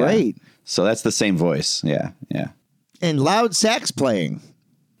 She's great. Yeah. So that's the same voice. Yeah. And loud sax playing.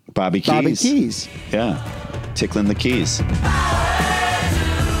 Bobby Keys. Yeah. Tickling the keys.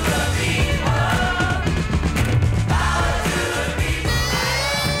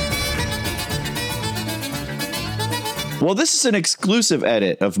 Well, this is an exclusive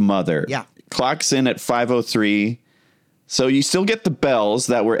edit of Mother. Yeah. Clocks in at 5:03. So you still get the bells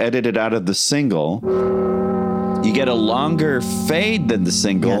that were edited out of the single. You get a longer fade than the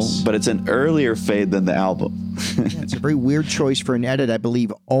single, but it's an earlier fade than the album. It's a very weird choice for an edit, I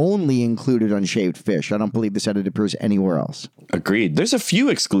believe, only included on Shaved Fish. I don't believe this edit appears anywhere else. Agreed. There's a few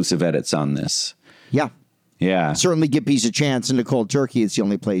exclusive edits on this. Yeah. Yeah. Certainly give Peace a Chance and Cold Turkey. It's the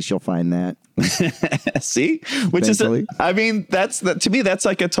only place you'll find that. See? Which Thankfully. To me, that's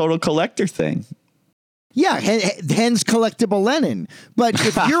like a total collector thing. Yeah, hence collectible Lennon. But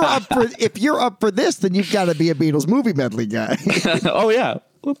if you're up for this, then you've got to be a Beatles movie medley guy. Oh yeah,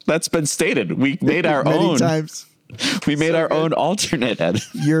 well, that's been stated. We made our Many own times. We made our own alternate Ed.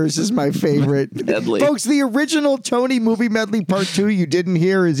 Yours is my favorite. Medley. Folks, the original Tony movie medley part 2 you didn't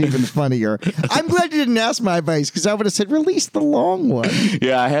hear is even funnier. I'm glad you didn't ask my advice because I would have said release the long one.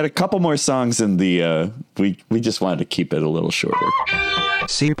 Yeah, I had a couple more songs in the we just wanted to keep it a little shorter.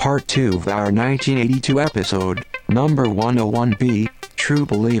 See part 2 of our 1982 episode, number 101B, True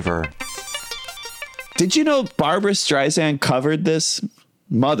Believer. Did you know Barbra Streisand covered this?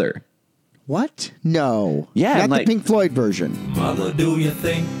 Mother. What? No. Yeah, not like- the Pink Floyd version. Mother, do you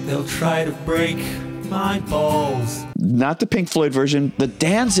think they'll try to break my balls? Not the Pink Floyd version, the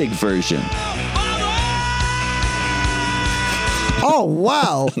Danzig version. Oh,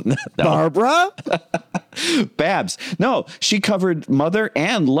 wow. Barbara? Babs. No, she covered Mother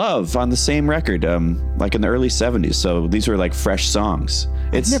and Love on the same record, like in the early 70s. So these were like fresh songs.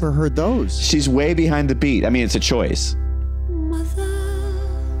 I've never heard those. She's way behind the beat. I mean, it's a choice. Mother,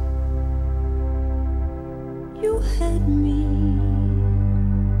 you had me,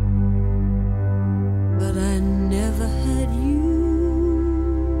 but I never had you.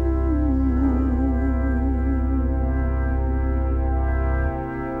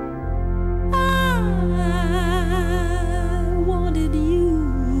 I wanted you,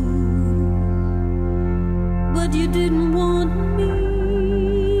 but you didn't want me.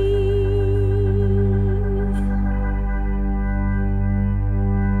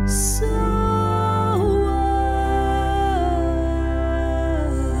 So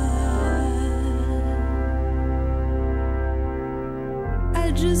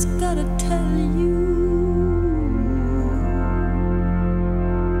I just gotta tell you,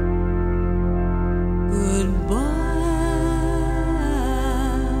 goodbye.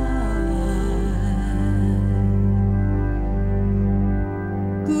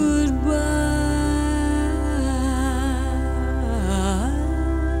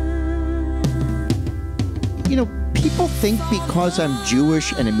 You know, people think because I'm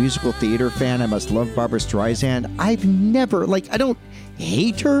Jewish and a musical theater fan, I must love Barbra Streisand. I've never, I don't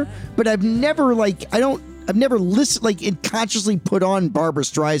hate her, but I've never, I've never listened, and consciously put on Barbra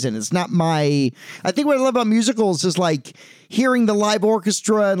Streisand. It's not my, I think what I love about musicals is hearing the live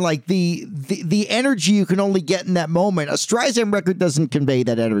orchestra and the energy you can only get in that moment. A Streisand record doesn't convey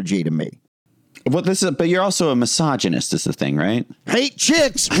that energy to me. Well, but you're also a misogynist is the thing, right? Hate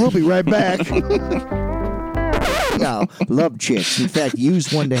chicks. We'll be right back. No, love chicks. In fact,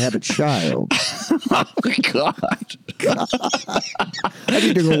 use one to have a child. Oh, God. I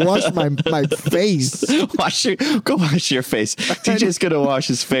need to go wash my face. Go wash your face. TJ's going to wash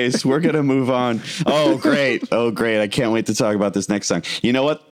his face. We're going to move on. Oh, great. Oh, great. I can't wait to talk about this next song. You know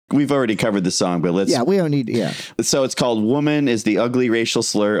what? We've already covered the song, but let's... Yeah, we don't need... Yeah. So it's called Woman is the Ugly Racial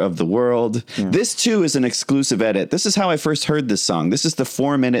Slur of the World. Yeah. This, too, is an exclusive edit. This is how I first heard this song. This is the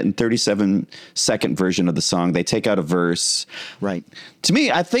 4-minute and 37-second version of the song. They take out a verse. Right. To me,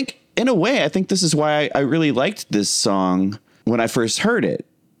 I think, in a way, I think this is why I really liked this song when I first heard it.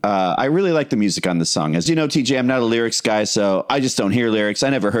 I really like the music on this song. As you know, TJ, I'm not a lyrics guy, so I just don't hear lyrics.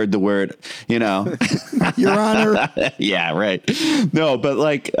 I never heard the word, Your Honor. Yeah, right. No, but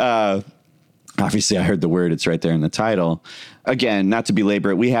obviously I heard the word. It's right there in the title. Again, not to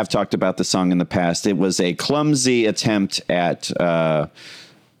belabor it, we have talked about the song in the past. It was a clumsy attempt at a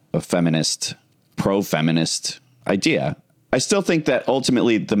pro-feminist idea. I still think that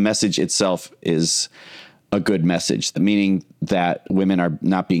ultimately the message itself is a good message, meaning that women are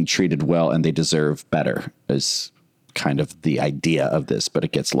not being treated well and they deserve better is kind of the idea of this, but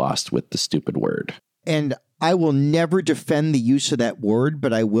it gets lost with the stupid word. And I will never defend the use of that word,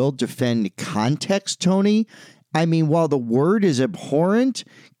 but I will defend context, Tony. I mean, while the word is abhorrent,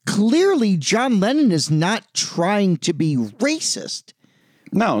 clearly John Lennon is not trying to be racist.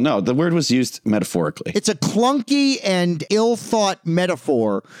 No, the word was used metaphorically. It's a clunky and ill-thought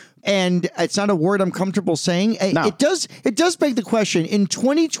metaphor. And it's not a word I'm comfortable saying. No. It does beg the question. In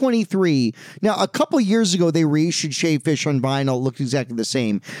 2023, now a couple years ago, they reissued Shaved Fish on vinyl. It looked exactly the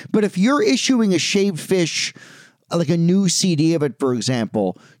same. But if you're issuing a Shaved Fish, like a new CD of it, for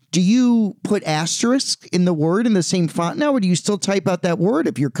example, do you put asterisk in the word in the same font now, or do you still type out that word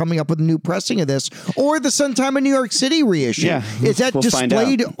if you're coming up with a new pressing of this? Or the Sometime in New York City reissue? Yeah, is that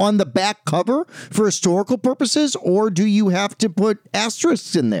displayed on the back cover for historical purposes, or do you have to put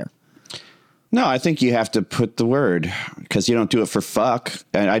asterisks in there? No, I think you have to put the word because you don't do it for fuck.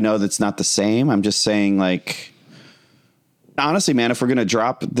 And I know that's not the same. I'm just saying, honestly, man, if we're going to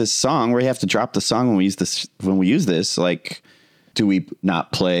drop this song, we have to drop the song when we use this. Do we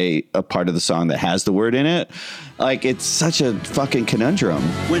not play a part of the song that has the word in it? It's such a fucking conundrum.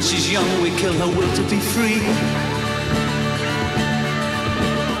 When she's young, we kill her will to be free.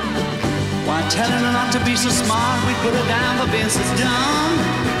 Why telling her not to be so smart. We put her down for being so dumb.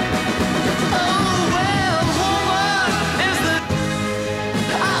 Oh, well, woman is the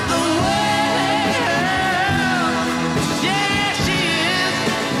of the world. Yeah, she is.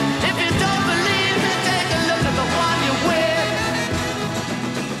 If you don't believe me, take a look at the one you're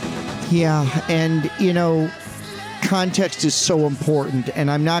with. Yeah, and, you know, context is so important, and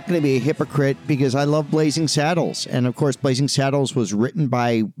I'm not going to be a hypocrite because I love Blazing Saddles. And, of course, Blazing Saddles was written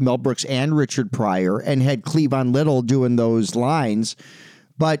by Mel Brooks and Richard Pryor and had Cleavon Little doing those lines.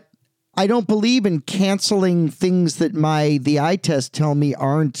 But I don't believe in canceling things that the eye test tell me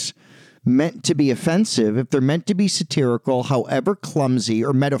aren't meant to be offensive. If they're meant to be satirical, however clumsy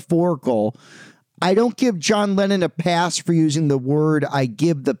or metaphorical, I don't give John Lennon a pass for using the word. I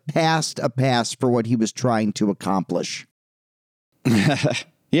give the past a pass for what he was trying to accomplish.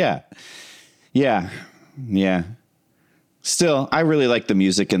 Yeah. Still, I really like the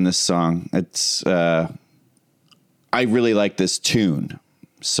music in this song. It's, I really like this tune.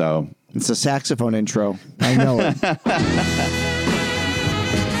 So it's a saxophone intro. I know it.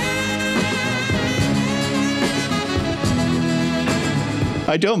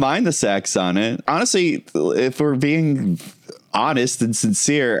 I don't mind the sax on it. Honestly, if we're being honest and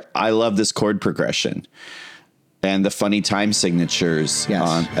sincere, I love this chord progression and the funny time signatures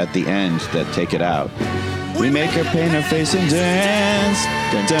at the end that take it out. We make her paint her face and dance.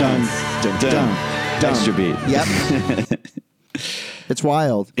 Dun, dun, dun, dun. Extra beat. Yep. It's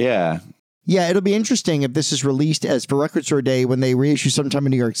wild. Yeah. Yeah, it'll be interesting if this is released as for Record Store Day when they reissue sometime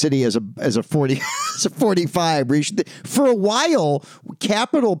in New York City as a 45 reissue. For a while,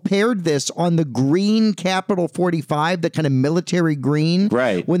 Capitol paired this on the green Capitol 45, the kind of military green,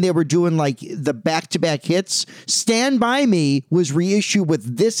 right? When they were doing like the back-to-back hits. Stand By Me was reissued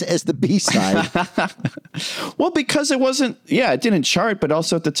with this as the B-side. Well, because it wasn't, it didn't chart, but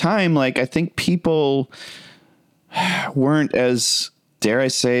also at the time, like I think people weren't as, dare I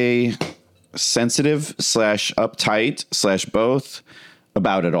say, sensitive / uptight / both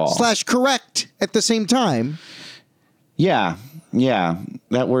about it all. / correct at the same time. Yeah.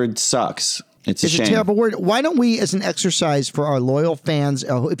 That word sucks. It's a shame. A terrible word. Why don't we, as an exercise for our loyal fans,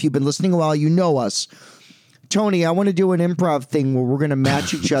 if you've been listening a while, you know us. Tony, I want to do an improv thing where we're going to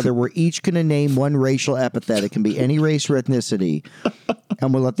match each other. We're each going to name one racial epithet. It can be any race or ethnicity.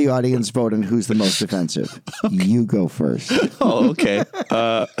 And we'll let the audience vote on who's the most offensive. Okay. You go first. Oh, okay.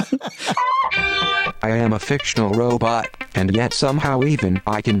 I am a fictional robot, and yet somehow even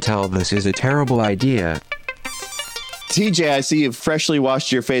I can tell this is a terrible idea. TJ, I see you've freshly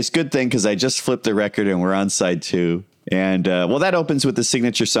washed your face. Good thing, because I just flipped the record and we're on side 2. And, that opens with the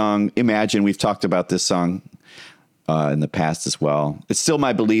signature song, Imagine. We've talked about this song in the past as well. It's still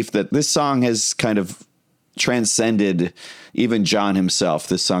my belief that this song has kind of transcended even John himself.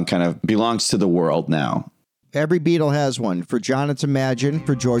 This song kind of belongs to the world now. Every Beatle has one. For John, it's Imagine.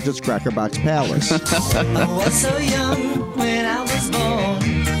 For George, it's Cracker Box Palace. I was so young when I was born.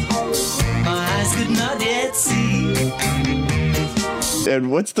 My eyes could not yet see.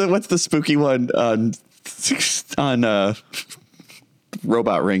 And what's the spooky one on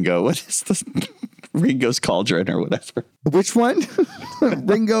Robot Ringo? What is the Ringo's Cauldron or whatever? Which one?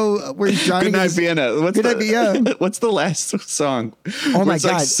 Ringo, where Johnny Good Night Vienna. Good Night Vienna. What's the last song? Oh my it's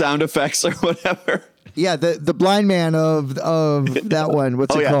God. Like sound effects or whatever. Yeah, the blind man of that one.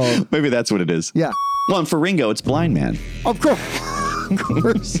 What's it called? Maybe that's what it is. Yeah. Well, and for Ringo, it's Blind Man. Of course. Of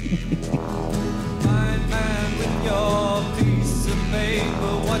course. Blind man with your piece of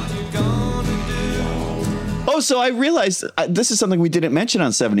paper, what you gonna do? Oh, so I realized this is something we didn't mention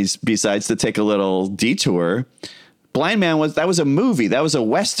on 70s B-Sides to take a little detour. Blind Man was a movie. That was a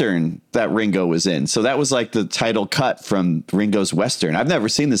Western that Ringo was in. So that was like the title cut from Ringo's Western. I've never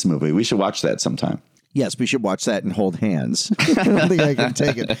seen this movie. We should watch that sometime. Yes, we should watch that and hold hands. I don't think I can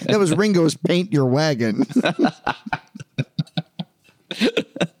take it. That was Ringo's Paint Your Wagon.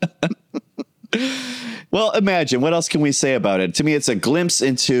 Well, Imagine. What else can we say about it? To me, it's a glimpse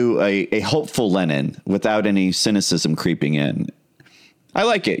into a hopeful Lennon without any cynicism creeping in. I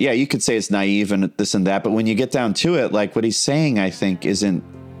like it. Yeah, you could say it's naive and this and that, but when you get down to it, like what he's saying, I think isn't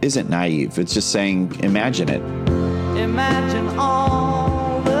naive. It's just saying, imagine it. Imagine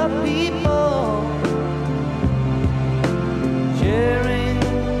all the people sharing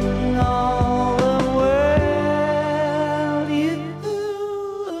all the world.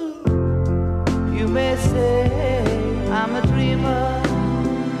 You may say I'm a dreamer,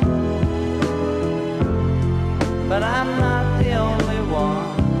 but I'm not the only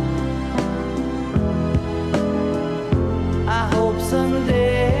one. I hope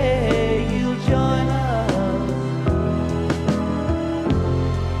someday you'll join us,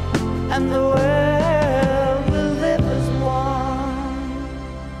 and the world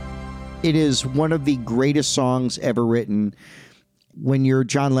It is one of the greatest songs ever written. When you're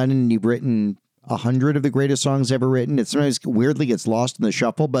John Lennon and you've written 100 of the greatest songs ever written, it sometimes weirdly gets lost in the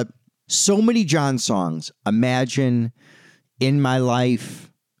shuffle, but so many John songs. Imagine, In My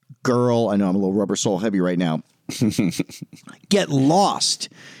Life, Girl. I know I'm a little Rubber Soul heavy right now. Get lost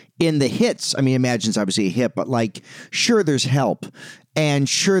in the hits. I mean, Imagine's obviously a hit, but like, sure, there's Help, and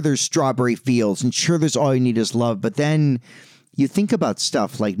sure, there's Strawberry Fields, and sure, there's All You Need Is Love. But then you think about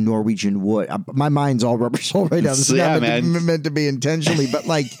stuff like Norwegian Wood. My mind's all Rubber Soul right now. This is not meant to be intentionally, but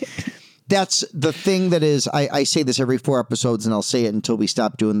like, that's the thing that is, I say this every 4 episodes, and I'll say it until we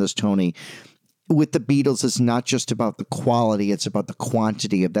stop doing this, Tony. With the Beatles, it's not just about the quality, it's about the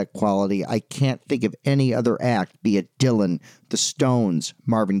quantity of that quality. I can't think of any other act, be it Dylan, the Stones,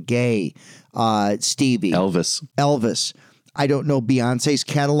 Marvin Gaye, Stevie. Elvis. I don't know Beyonce's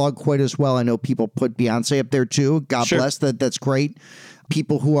catalog quite as well. I know people put Beyonce up there too. God bless that. That's great.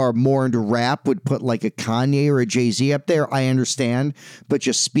 People who are more into rap would put like a Kanye or a Jay-Z up there. I understand. But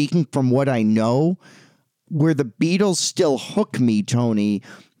just speaking from what I know, where the Beatles still hook me, Tony,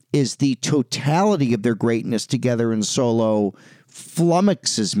 is the totality of their greatness together in solo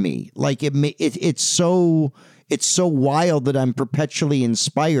flummoxes me. Like it's so wild that I'm perpetually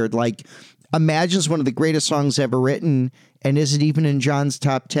inspired. Like Imagine's one of the greatest songs ever written and isn't even in John's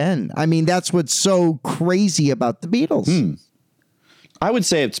top 10. I mean, that's what's so crazy about the Beatles. I would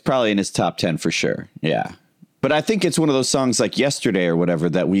say it's probably in his top 10 for sure. Yeah. But I think it's one of those songs like Yesterday or whatever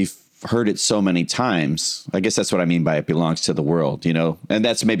that we've heard it so many times. I guess that's what I mean by it belongs to the world, you know? And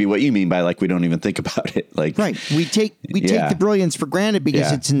that's maybe what you mean by like we don't even think about it. Like, right. We take the brilliance for granted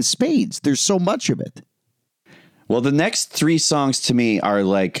because it's in spades. There's so much of it. Well, the next 3 songs to me are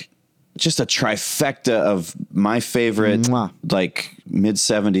like just a trifecta of my favorite, like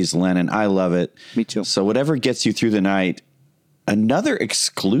mid-70s Lennon. I love it. Me too. So whatever gets you through the night, another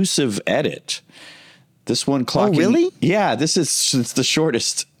exclusive edit. This one clocking. Oh, really? Yeah, it's the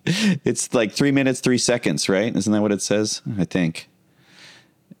shortest. It's like 3 minutes, 3 seconds, right? Isn't that what it says? I think.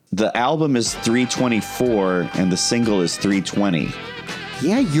 The album is 3:24 and the single is 3:20.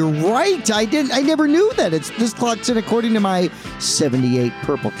 Yeah, you're right. I never knew that. This clocks in according to my 78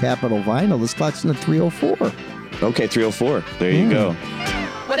 Purple Capital vinyl. This clocks in at 3:04. Okay, 3:04. There you go.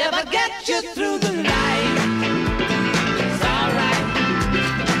 Whatever gets you through the night. It's all right.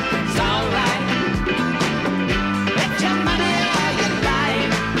 It's all right. Bet your money all your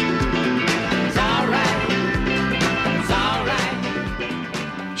life. It's all right. It's all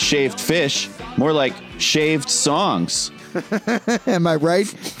right. Shaved Fish, more like shaved songs. Am I right?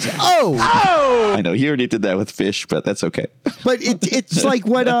 Oh! I know you already did that with Fish, but that's okay. But it's like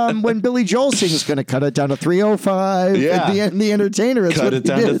when Billy Joel sings, "Gonna cut it down to 3:05." Yeah. At the end, the Entertainer. Cut it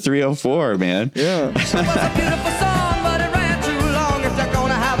down to 3:04, man. Yeah. It was a beautiful song, but it ran too long. If they're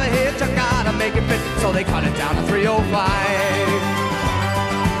gonna have a hit, you gotta make it fit. So they cut it down to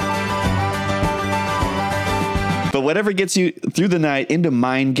 3:05. But whatever gets you through the night, into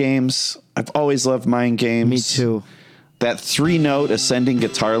Mind Games. I've always loved Mind Games. Me too. That 3-note ascending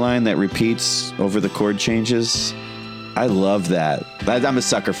guitar line that repeats over the chord changes. I love that. I'm a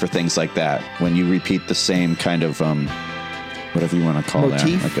sucker for things like that. When you repeat the same kind of, whatever you want to call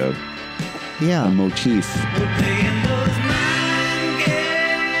motif? that. Like a motif.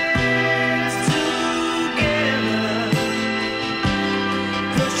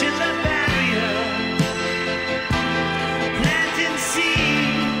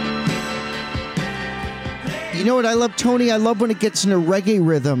 You know what I love, Tony? I love when it gets in a reggae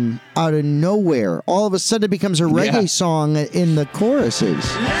rhythm out of nowhere. All of a sudden it becomes a reggae song in the choruses.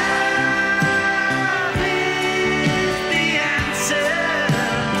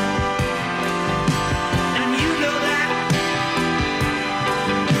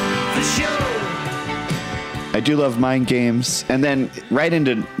 I do love Mind Games. And then right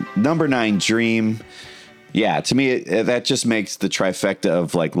into number 9, Dream. Yeah, to me, that just makes the trifecta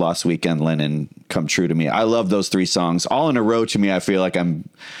of like Lost Weekend Lennon come true to me. I love those 3 songs all in a row. To me, I feel like I'm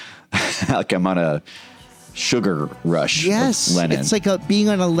on a sugar rush. Yes, Lennon. it's like being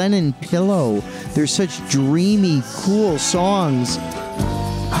on a Lennon pillow. They're such dreamy, cool songs.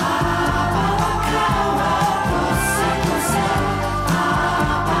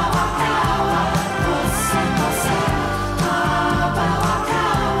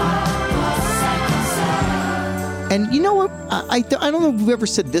 And you know what? I don't know if we've ever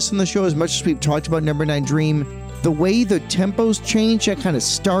said this on the show as much as we've talked about Number 9 Dream. The way the tempos change, that kind of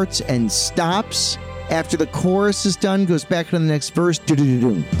starts and stops after the chorus is done, goes back to the next verse.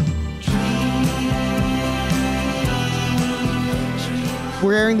 Do-do-do-do.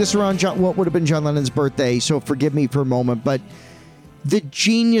 We're airing this around what would have been John Lennon's birthday, so forgive me for a moment, but the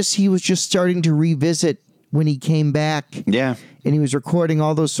genius he was just starting to revisit when he came back. Yeah. And he was recording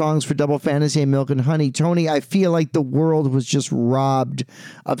all those songs for Double Fantasy and Milk and Honey. Tony, I feel like the world was just robbed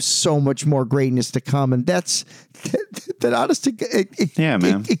of so much more greatness to come. And that honestly,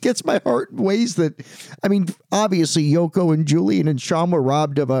 it gets my heart in ways that, I mean, obviously Yoko and Julian and Sean were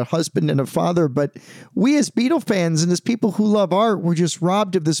robbed of a husband and a father, but we as Beatle fans and as people who love art were just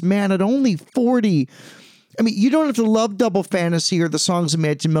robbed of this man at only 40. I mean, you don't have to love Double Fantasy or the songs of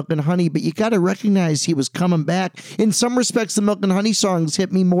Imagine Milk and Honey, but you got to recognize he was coming back. In some respects, the Milk and Honey songs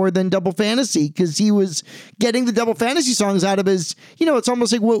hit me more than Double Fantasy because he was getting the Double Fantasy songs out of his, it's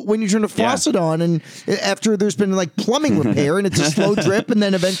almost like when you turn a faucet on and after there's been like plumbing repair and it's a slow drip and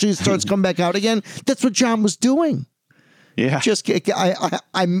then eventually it starts coming back out again. That's what John was doing. Yeah.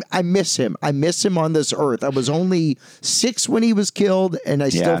 I miss him. I miss him on this earth. I was only 6 when he was killed and I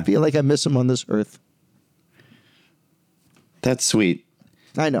still feel like I miss him on this earth. That's sweet.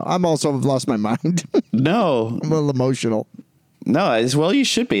 I know. I'm also lost my mind. No. I'm a little emotional. No, as well you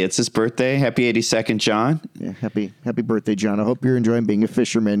should be. It's his birthday. Happy 82nd, John. Yeah, happy birthday, John. I hope you're enjoying being a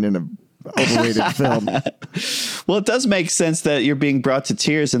fisherman in an overrated film. Well, it does make sense that you're being brought to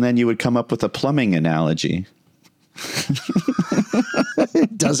tears and then you would come up with a plumbing analogy.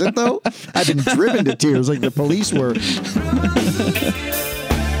 Does it, though? I've been driven to tears like the police were.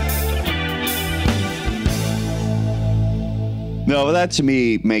 No, that to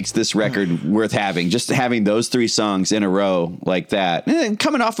me makes this record worth having. Just having those 3 songs in a row like that, and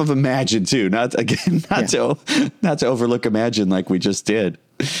coming off of Imagine too. Not to overlook Imagine like we just did.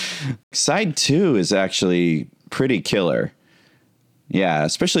 Side 2 is actually pretty killer. Yeah,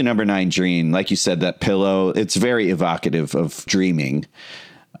 especially number 9, Dream. Like you said, that pillow. It's very evocative of dreaming.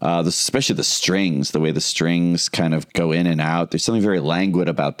 Especially the strings, the way the strings kind of go in and out. There's something very languid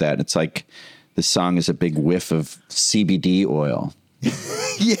about that. It's like this song is a big whiff of CBD oil.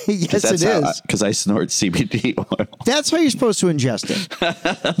 Yes, it is. Because I snort CBD oil. That's how you're supposed to ingest it.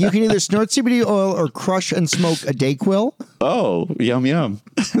 You can either snort CBD oil or crush and smoke a Dayquil. Oh, yum, yum.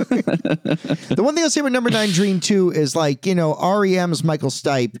 The one thing I'll say about number 9, Dream 2 is REM's Michael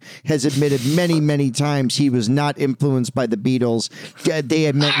Stipe has admitted many, many times he was not influenced by the Beatles. They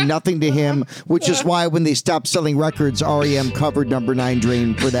had meant nothing to him, which is why when they stopped selling records, REM covered number 9,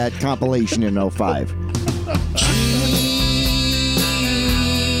 Dream for that compilation in 2005.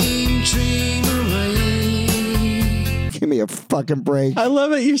 Give me a fucking break. I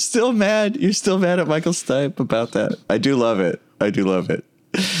love it. You're still mad. You're still mad at Michael Stipe about that. I do love it.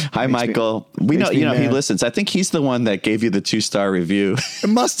 Hi, Michael. We know, he listens. I think he's the one that gave you the 2-star review. It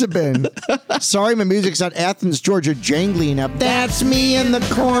must have been. Sorry, my music's not Athens, Georgia jangly enough. That's me in the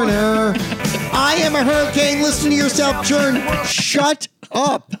corner. I am a hurricane. Listen to yourself churn. Shut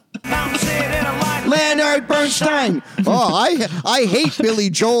up. Leonard Bernstein. Oh, I hate Billy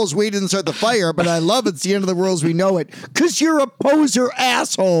Joel's Wait Inside the Fire, but I love It's the End of the World as We Know It. Because you're a poser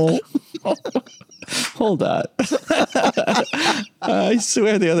asshole. Hold on. I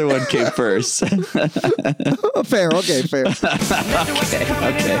swear the other one came first. Fair. Okay.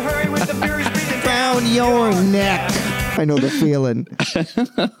 Round your neck. I know the feeling.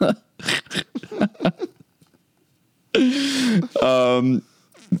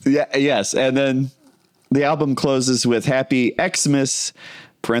 Yes. And then the album closes with Happy Xmas,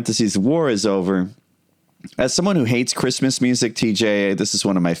 parentheses, war is over. As someone who hates Christmas music, TJ, this is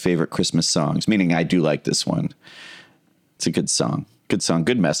one of my favorite Christmas songs, meaning I do like this one. It's a good song.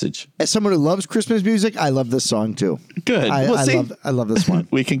 Good message. As someone who loves Christmas music, I love this song too. Good. I love this one.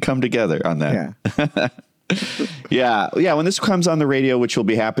 We can come together on that. Yeah. Yeah. When this comes on the radio, which will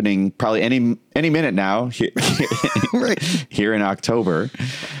be happening probably any minute now here in October.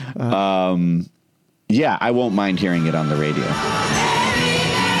 Yeah, I won't mind hearing it on the radio.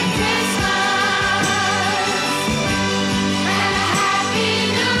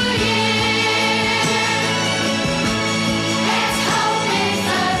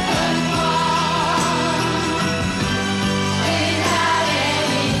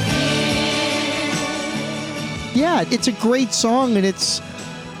 Yeah, it's a great song, and it's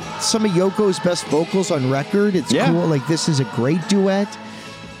some of Yoko's best vocals on record. It's cool. Like, this is a great duet,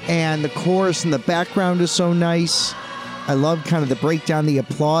 and the chorus in the background is so nice. I love kind of the breakdown, the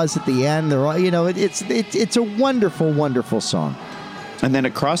applause at the end. They're all, it's a wonderful, wonderful song. And then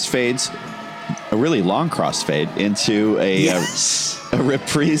it crossfades, a really long crossfade, into a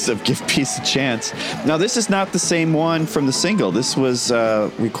reprise of Give Peace a Chance. Now, this is not the same one from the single. This was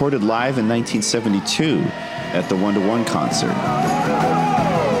recorded live in 1972 at the 1-to-1 concert.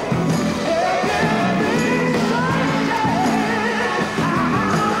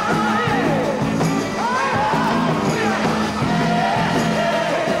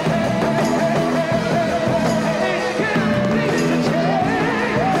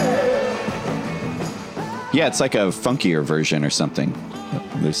 Yeah, it's like a funkier version or something.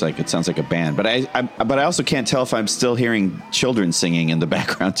 There's like, it sounds like a band, but I also can't tell if I'm still hearing children singing in the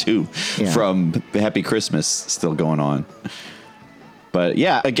background too, from Happy Christmas still going on. But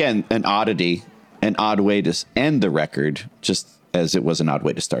yeah, again, an oddity, an odd way to end the record, just as it was an odd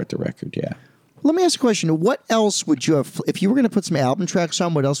way to start the record. Yeah. Let me ask a question. What else would you have, if you were going to put some album tracks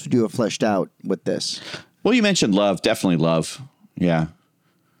on, what else would you have fleshed out with this? Well, you mentioned Love, definitely Love. Yeah.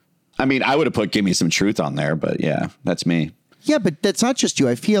 I mean, I would have put Give Me Some Truth on there, but yeah, that's me. Yeah, but that's not just you.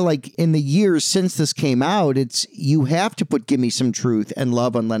 I feel like in the years since this came out, you have to put Give Me Some Truth and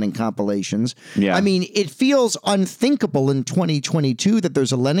Love on Lennon compilations. Yeah. I mean, it feels unthinkable in 2022 that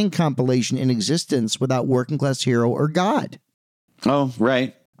there's a Lennon compilation in existence without Working Class Hero or God. Oh,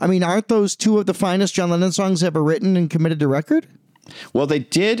 right. I mean, aren't those two of the finest John Lennon songs ever written and committed to record? Well, they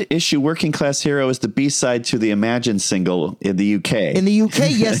did issue Working Class Hero as the B-side to the Imagine single in the UK. In the UK,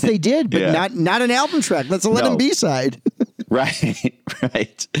 yes, they did, but not an album track. That's a Lennon B-side. Right.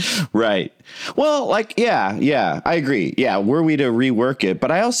 Well, like, yeah, I agree. Yeah, were we to rework it,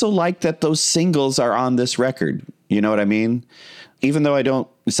 but I also like that those singles are on this record. You know what I mean? Even though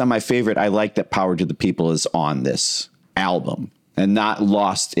it's not my favorite, I like that Power to the People is on this album and not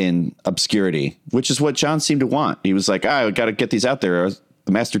lost in obscurity, which is what John seemed to want. He was like, I got to get these out there.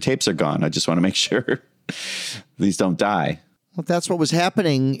 The master tapes are gone. I just want to make sure these don't die. Well, that's what was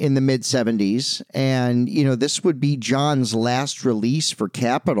happening in the mid-'70s. And, this would be John's last release for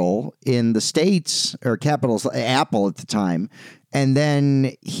Capitol in the States, or Capitol's Apple at the time. And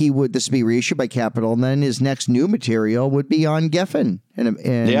then this would be reissued by Capitol. And then his next new material would be on Geffen.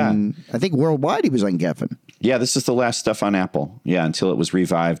 And I think worldwide he was on Geffen. Yeah, this is the last stuff on Apple. Yeah, until it was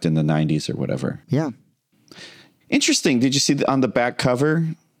revived in the 90s or whatever. Yeah. Interesting. Did you see on the back cover?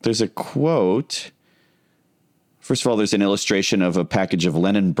 There's a quote. First of all, there's an illustration of a package of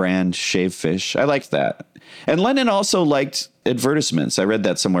Lennon brand shaved fish. I liked that. And Lennon also liked advertisements. I read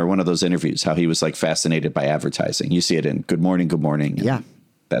that somewhere, one of those interviews, how he was like fascinated by advertising. You see it in Good Morning. Yeah.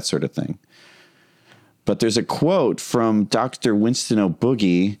 That sort of thing. But there's a quote from Dr. Winston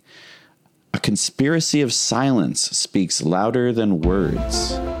O'Boogie. A conspiracy of silence speaks louder than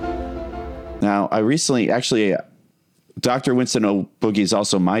words. Now, I recently, Dr. Winston O'Boogie is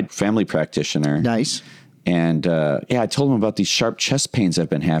also my family practitioner. Nice. And I told him about these sharp chest pains I've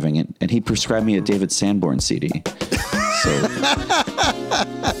been having, and he prescribed me a David Sanborn CD.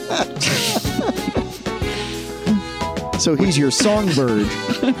 So he's your songbird.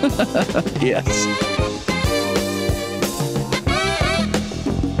 Yes.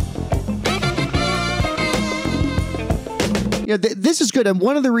 This is good. And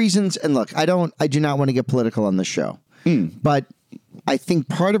one of the reasons, and look, I do not want to get political on this show, but I think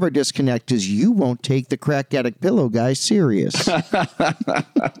part of our disconnect is you won't take the crack addict pillow guy serious.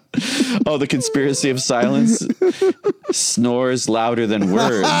 Oh, the conspiracy of silence snores louder than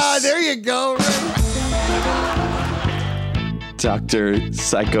words. There you go. Dr.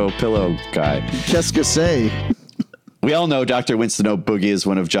 Psycho Pillow Guy. Qu'est-ce que c'est? We all know Dr. Winston O'Boogie is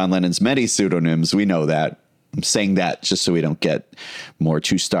one of John Lennon's many pseudonyms. We know that. I'm saying that just so we don't get more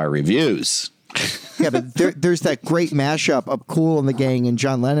 2-star reviews. Yeah, but there's that great mashup of Kool and the Gang and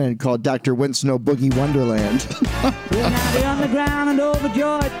John Lennon called Dr. Winston O'Boogie Wonderland. Now they're on the ground and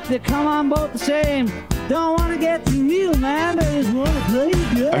overjoyed. They come on both the same. Don't want to get too real, man. They just want to play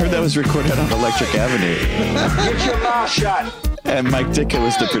good. I heard that was recorded on Electric Avenue. Get your mouth shut. And Mike Ditka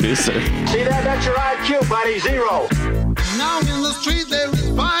was the producer. See that? That's your IQ, buddy. 0. Now in the street there is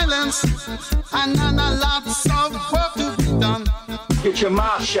violence, and lots of work to be done. Get your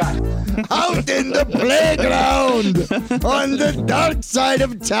mouth shut. Out in the playground on the dark side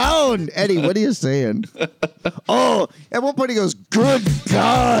of town. Eddie, what are you saying? Oh, at one point he goes, good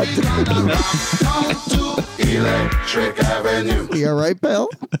God. Come to Electric Avenue. You all right, pal?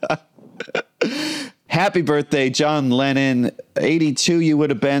 Happy birthday, John Lennon. 82 you would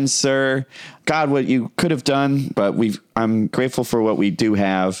have been, sir. God, what you could have done, but I'm grateful for what we do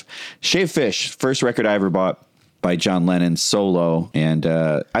have. Shaved Fish, first record I ever bought by John Lennon solo, and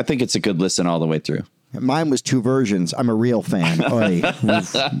I think it's a good listen all the way through. Mine was 2 versions. I'm a real fan. Oy,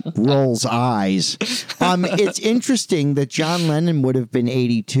 rolls eyes. It's interesting that John Lennon would have been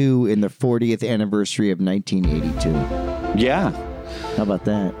 82 in the 40th anniversary of 1982. Yeah. How about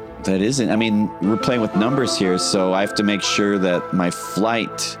that? That isn't. I mean, we're playing with numbers here, so I have to make sure that my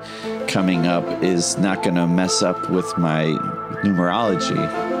flight coming up is not going to mess up with my numerology.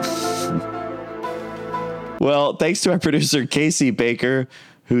 Well, thanks to our producer, Casey Baker,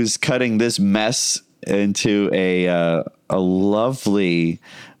 who's cutting this mess into a lovely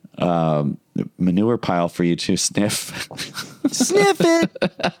manure pile for you to sniff. Sniff it.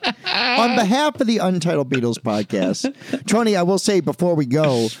 On behalf of the Untitled Beatles podcast, Tony, I will say before we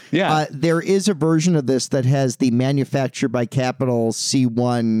go, there is a version of this that has the manufactured by Capitol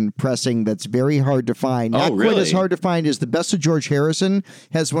C1 pressing that's very hard to find. Not quite as hard to find as the Best of George Harrison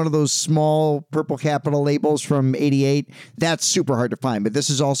has one of those small purple Capitol labels from '88. That's super hard to find, but this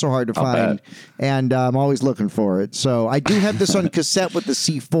is also hard to find, and I'm always looking for it. So I do have this on cassette with the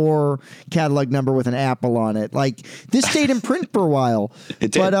C4 catalog number with an apple on it. Like, this stayed in print for a while.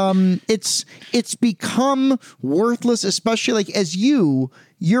 It did. But it's become worthless, especially like as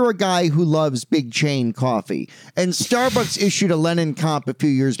you're a guy who loves big chain coffee, and Starbucks issued a Lennon comp a few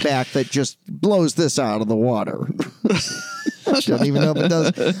years back that just blows this out of the water. Don't even know if it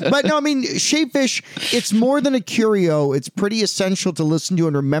does. But no, I mean, Shapefish, it's more than a curio. It's pretty essential to listen to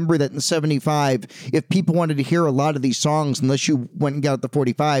and remember that in '75, if people wanted to hear a lot of these songs, unless you went and got the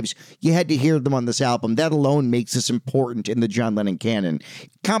 45s, you had to hear them on this album. That alone makes this important in the John Lennon canon.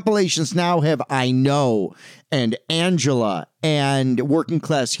 Compilations now have I Know and Angela and Working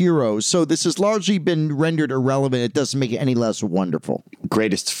Class Heroes. So this has largely been rendered irrelevant. It doesn't make it any less wonderful.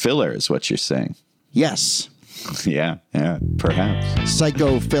 Greatest filler is what you're saying. Yes. Yeah, perhaps.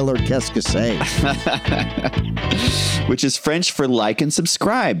 Psycho filler, qu'est-ce que c'est? Which is French for like and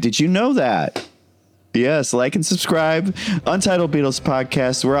subscribe. Did you know that? Yes, like and subscribe. Untitled Beatles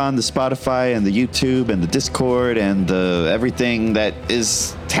Podcast. We're on the Spotify and the YouTube and the Discord and the everything that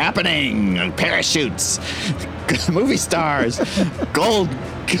is happening. Parachutes, movie stars, gold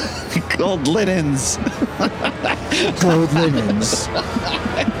linens. Gold linens.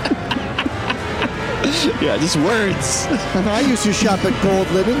 Yeah, just words. I used to shop at Gold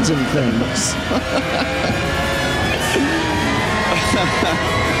Linens and things.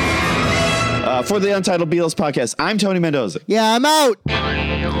 For the Untitled Beatles Podcast, I'm Tony Mendoza. Yeah, I'm out.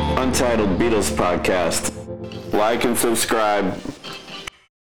 Untitled Beatles Podcast. Like and subscribe.